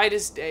as bright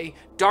as day.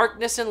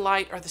 Darkness and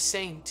light are the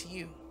same to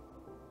you.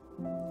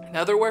 In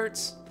other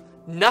words,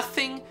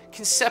 nothing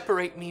can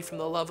separate me from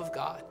the love of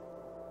God.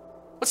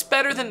 What's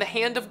better than the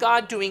hand of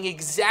God doing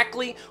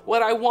exactly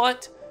what I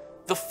want?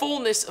 The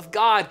fullness of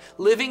God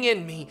living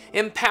in me,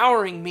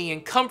 empowering me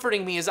and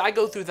comforting me as I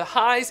go through the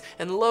highs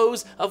and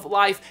lows of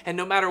life. And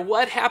no matter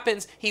what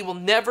happens, He will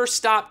never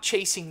stop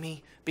chasing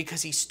me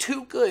because He's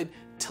too good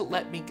to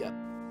let me go.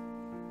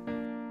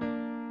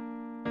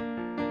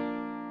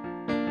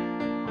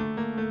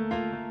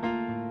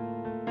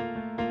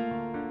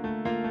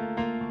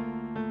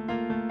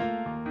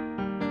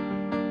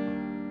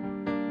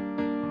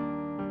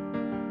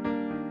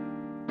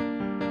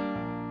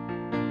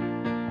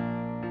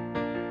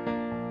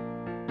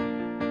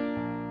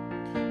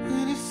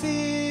 When it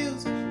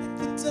feels like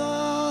the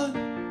dawn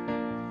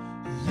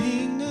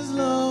lingers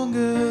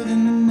longer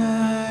than the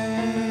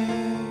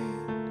night,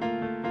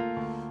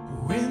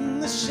 when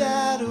the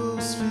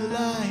shadows feel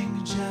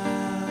like giants,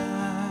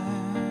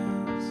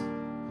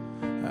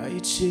 are you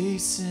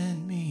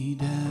chasing me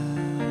down?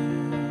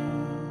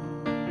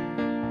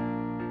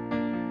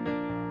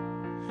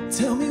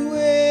 Tell me,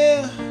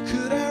 where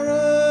could I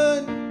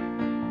run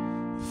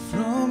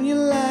from your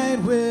light?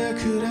 Where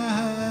could I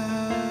hide?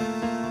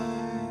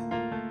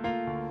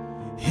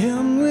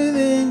 Him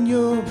within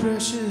your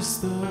precious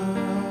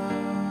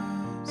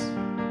thoughts.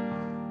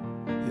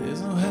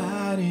 There's no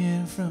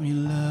hiding from your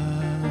love.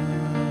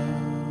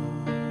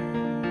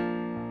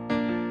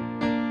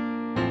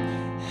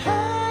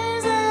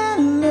 Highs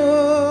and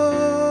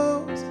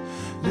lows,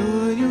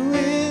 Lord, you're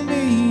with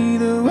me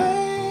the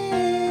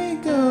way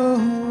it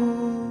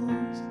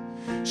goes.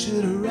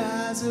 Should I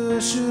rise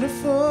or should I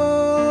fall?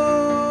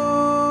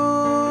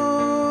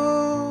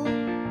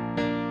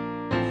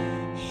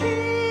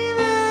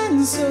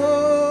 Even so,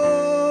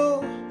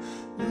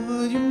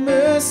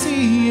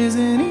 mercy is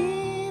an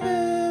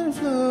even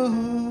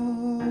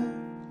flow.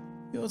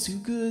 You're too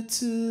good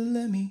to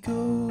let me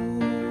go.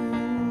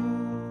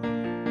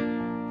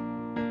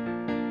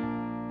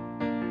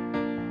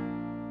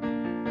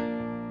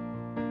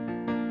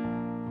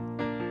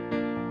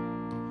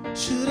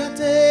 Should I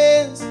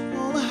dance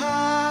on the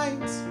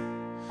heights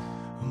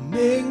or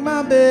make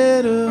my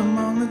bed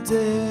among the depths?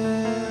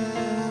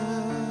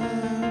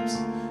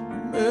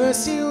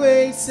 Mercy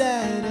waits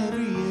at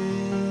every end,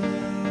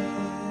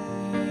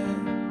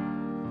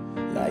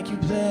 like you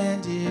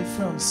planned it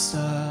from the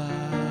start.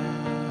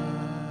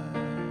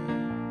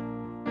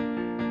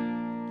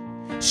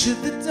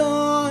 Should the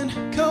dawn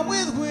come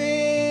with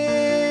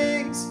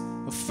wings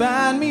or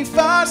find me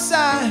far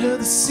side of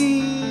the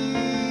sea,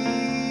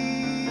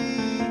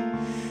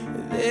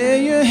 there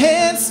your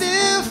hand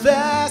still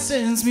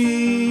fastens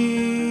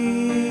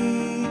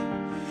me,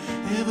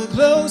 ever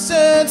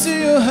closer to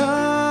your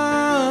heart.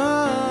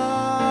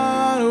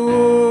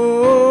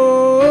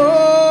 Oh,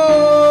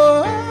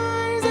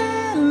 highs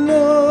and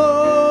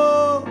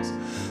lows,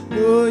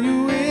 Lord,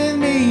 you're with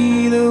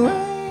me the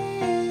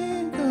way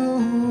it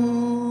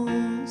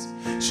goes.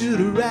 Should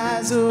I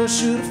rise or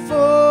should I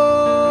fall?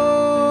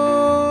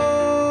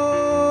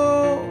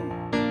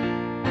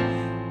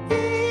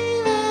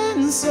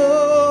 Even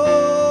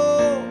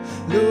so,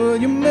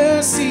 Lord, your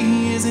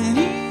mercy is an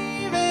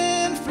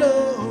even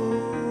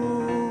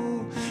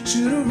flow.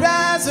 Should I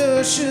rise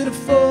or should I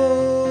fall?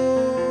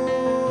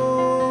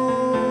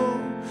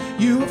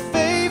 You are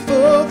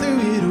faithful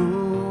through it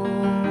all.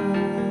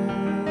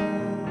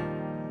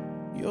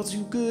 You're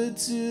too good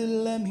to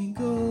let me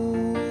go.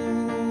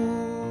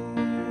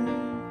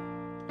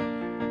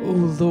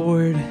 Oh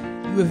Lord,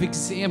 you have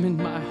examined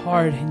my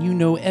heart and you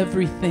know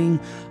everything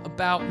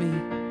about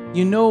me.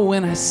 You know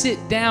when I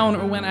sit down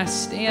or when I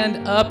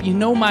stand up. You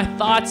know my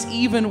thoughts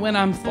even when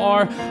I'm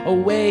far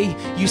away.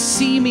 You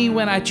see me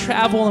when I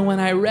travel and when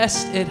I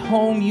rest at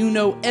home. You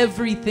know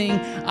everything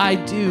I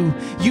do.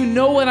 You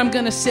know what I'm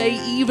gonna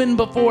say even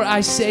before I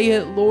say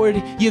it,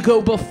 Lord. You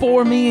go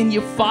before me and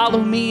you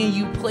follow me and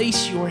you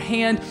place your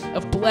hand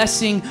of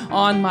blessing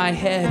on my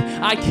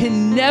head. I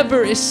can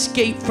never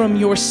escape from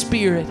your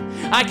spirit.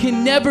 I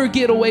can never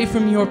get away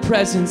from your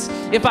presence.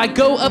 If I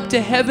go up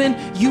to heaven,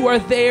 you are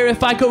there.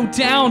 If I go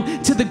down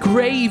to the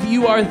grave,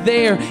 you are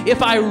there.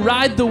 If I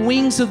ride the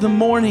wings of the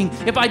morning,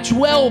 if I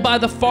dwell by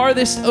the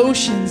farthest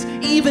oceans,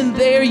 even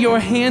there your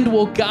hand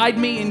will guide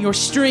me and your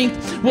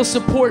strength will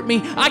support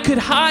me. I could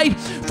hide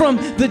from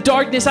the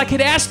darkness. I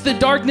could ask the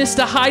darkness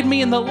to hide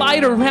me and the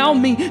light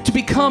around me to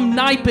become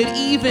night, but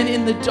even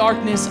in the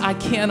darkness, I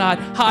cannot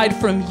hide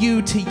from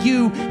you. To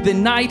you, the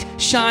night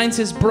shines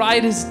as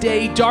bright as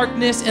day.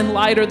 Darkness and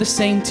light are the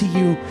same to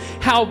you.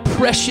 How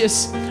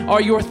precious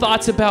are your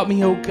thoughts about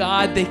me, O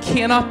God. They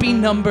cannot be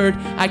numbered.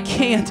 I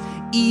can't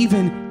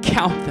even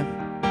count them.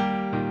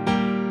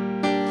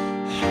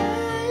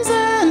 Highs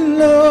and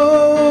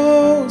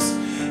lows,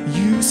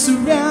 you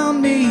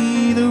surround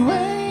me the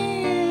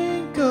way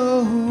it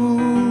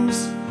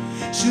goes.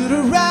 Should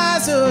I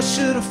rise or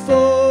should I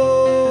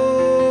fall?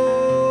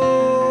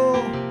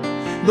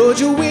 Lord,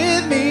 you're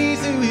with me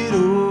through it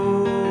all.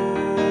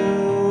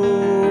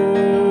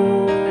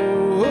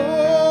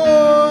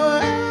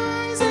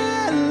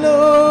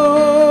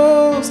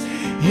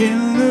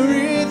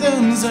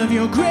 Of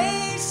your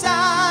grace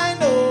I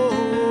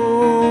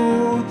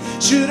know.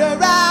 Should I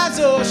rise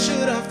or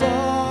should I fall?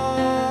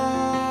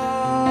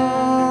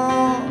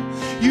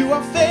 You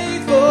are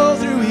faithful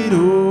through it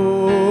all.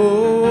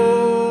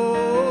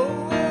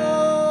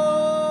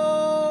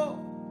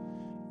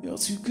 You're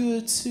too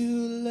good to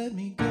let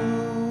me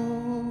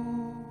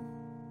go.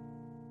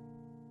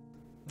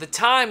 The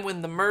time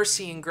when the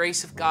mercy and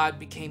grace of God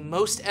became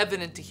most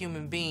evident to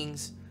human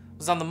beings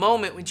was on the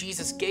moment when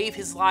Jesus gave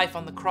his life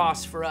on the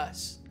cross for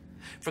us.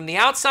 From the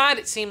outside,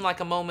 it seemed like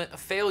a moment of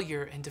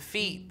failure and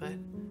defeat, but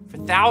for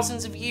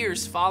thousands of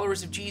years,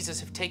 followers of Jesus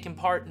have taken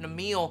part in a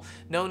meal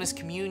known as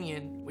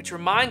communion, which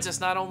reminds us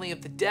not only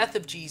of the death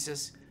of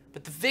Jesus,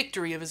 but the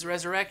victory of his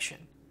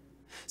resurrection.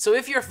 So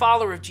if you're a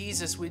follower of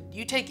Jesus, would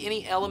you take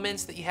any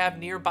elements that you have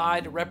nearby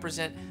to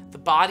represent the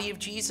body of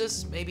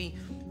Jesus? Maybe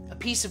a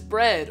piece of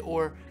bread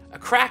or a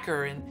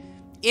cracker, and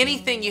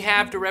anything you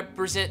have to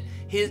represent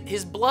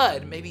his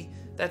blood. Maybe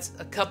that's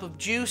a cup of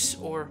juice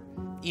or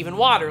even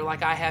water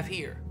like I have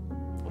here.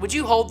 Would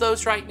you hold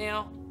those right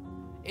now?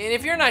 And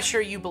if you're not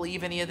sure you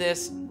believe any of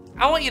this,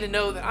 I want you to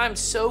know that I'm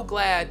so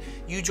glad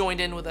you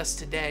joined in with us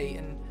today.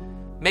 And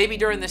maybe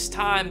during this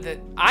time that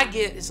I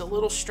get is a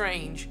little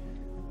strange,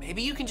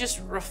 maybe you can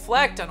just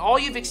reflect on all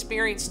you've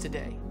experienced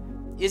today.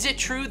 Is it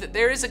true that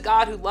there is a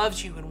God who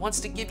loves you and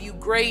wants to give you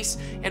grace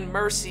and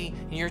mercy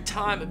in your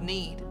time of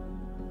need?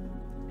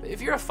 But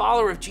if you're a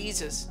follower of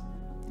Jesus,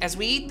 as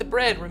we eat the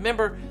bread,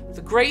 remember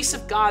the grace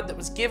of God that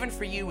was given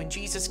for you when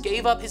Jesus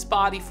gave up his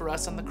body for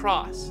us on the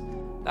cross,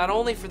 not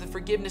only for the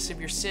forgiveness of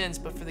your sins,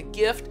 but for the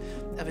gift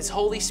of his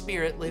Holy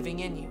Spirit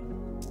living in you.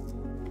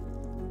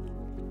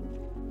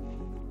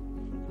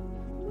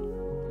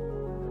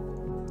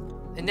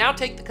 And now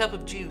take the cup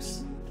of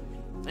juice.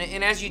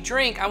 And as you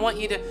drink, I want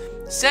you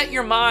to Set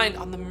your mind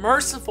on the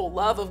merciful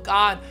love of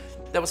God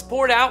that was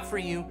poured out for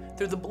you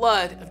through the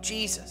blood of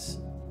Jesus.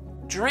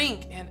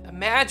 Drink and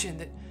imagine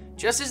that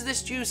just as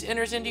this juice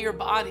enters into your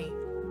body,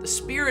 the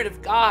Spirit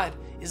of God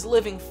is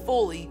living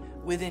fully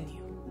within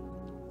you.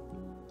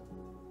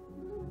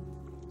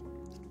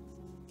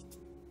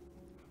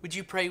 Would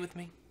you pray with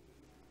me?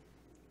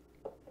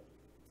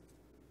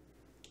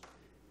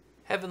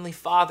 Heavenly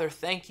Father,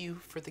 thank you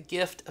for the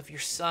gift of your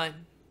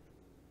Son.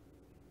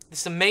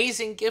 This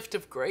amazing gift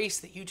of grace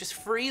that you just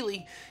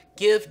freely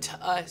give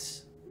to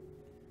us.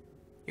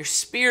 Your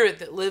Spirit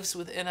that lives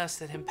within us,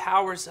 that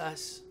empowers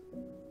us,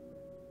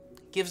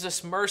 gives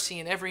us mercy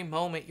in every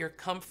moment, your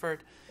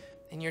comfort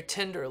and your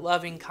tender,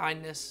 loving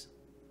kindness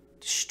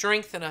to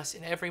strengthen us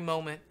in every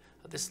moment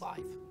of this life.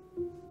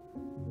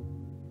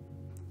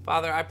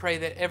 Father, I pray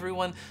that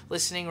everyone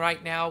listening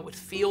right now would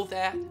feel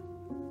that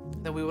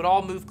we would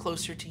all move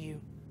closer to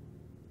you.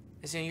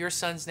 It's in your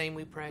Son's name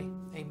we pray.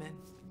 Amen.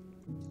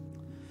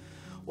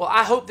 Well,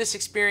 I hope this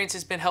experience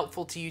has been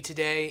helpful to you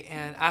today,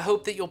 and I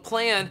hope that you'll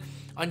plan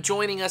on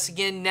joining us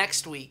again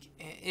next week.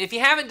 And if you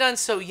haven't done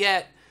so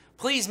yet,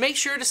 please make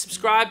sure to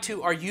subscribe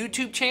to our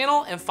YouTube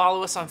channel and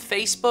follow us on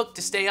Facebook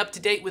to stay up to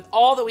date with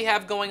all that we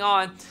have going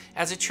on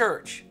as a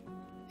church.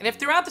 And if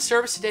throughout the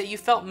service today you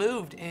felt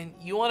moved and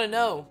you want to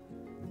know,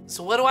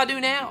 so what do I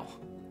do now?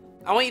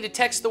 I want you to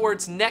text the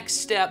words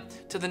 "next step"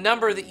 to the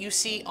number that you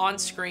see on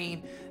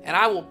screen, and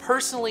I will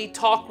personally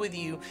talk with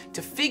you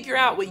to figure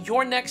out what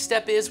your next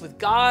step is with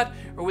God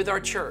or with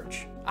our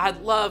church. I'd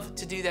love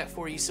to do that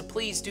for you, so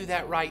please do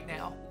that right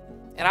now.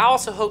 And I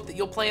also hope that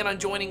you'll plan on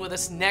joining with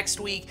us next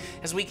week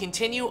as we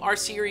continue our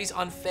series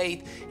on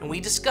faith and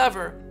we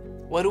discover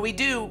what do we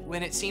do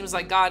when it seems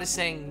like God is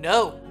saying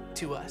no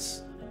to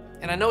us.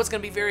 And I know it's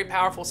going to be very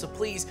powerful, so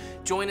please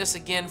join us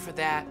again for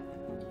that.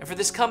 And for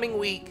this coming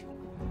week,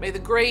 may the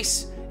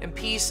grace and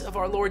peace of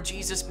our Lord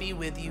Jesus be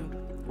with you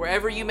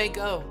wherever you may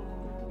go.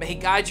 May He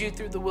guide you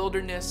through the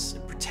wilderness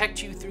and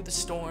protect you through the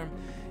storm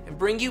and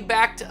bring you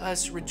back to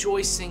us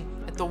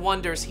rejoicing at the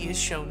wonders He has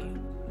shown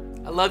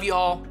you. I love you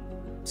all.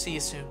 See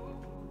you soon.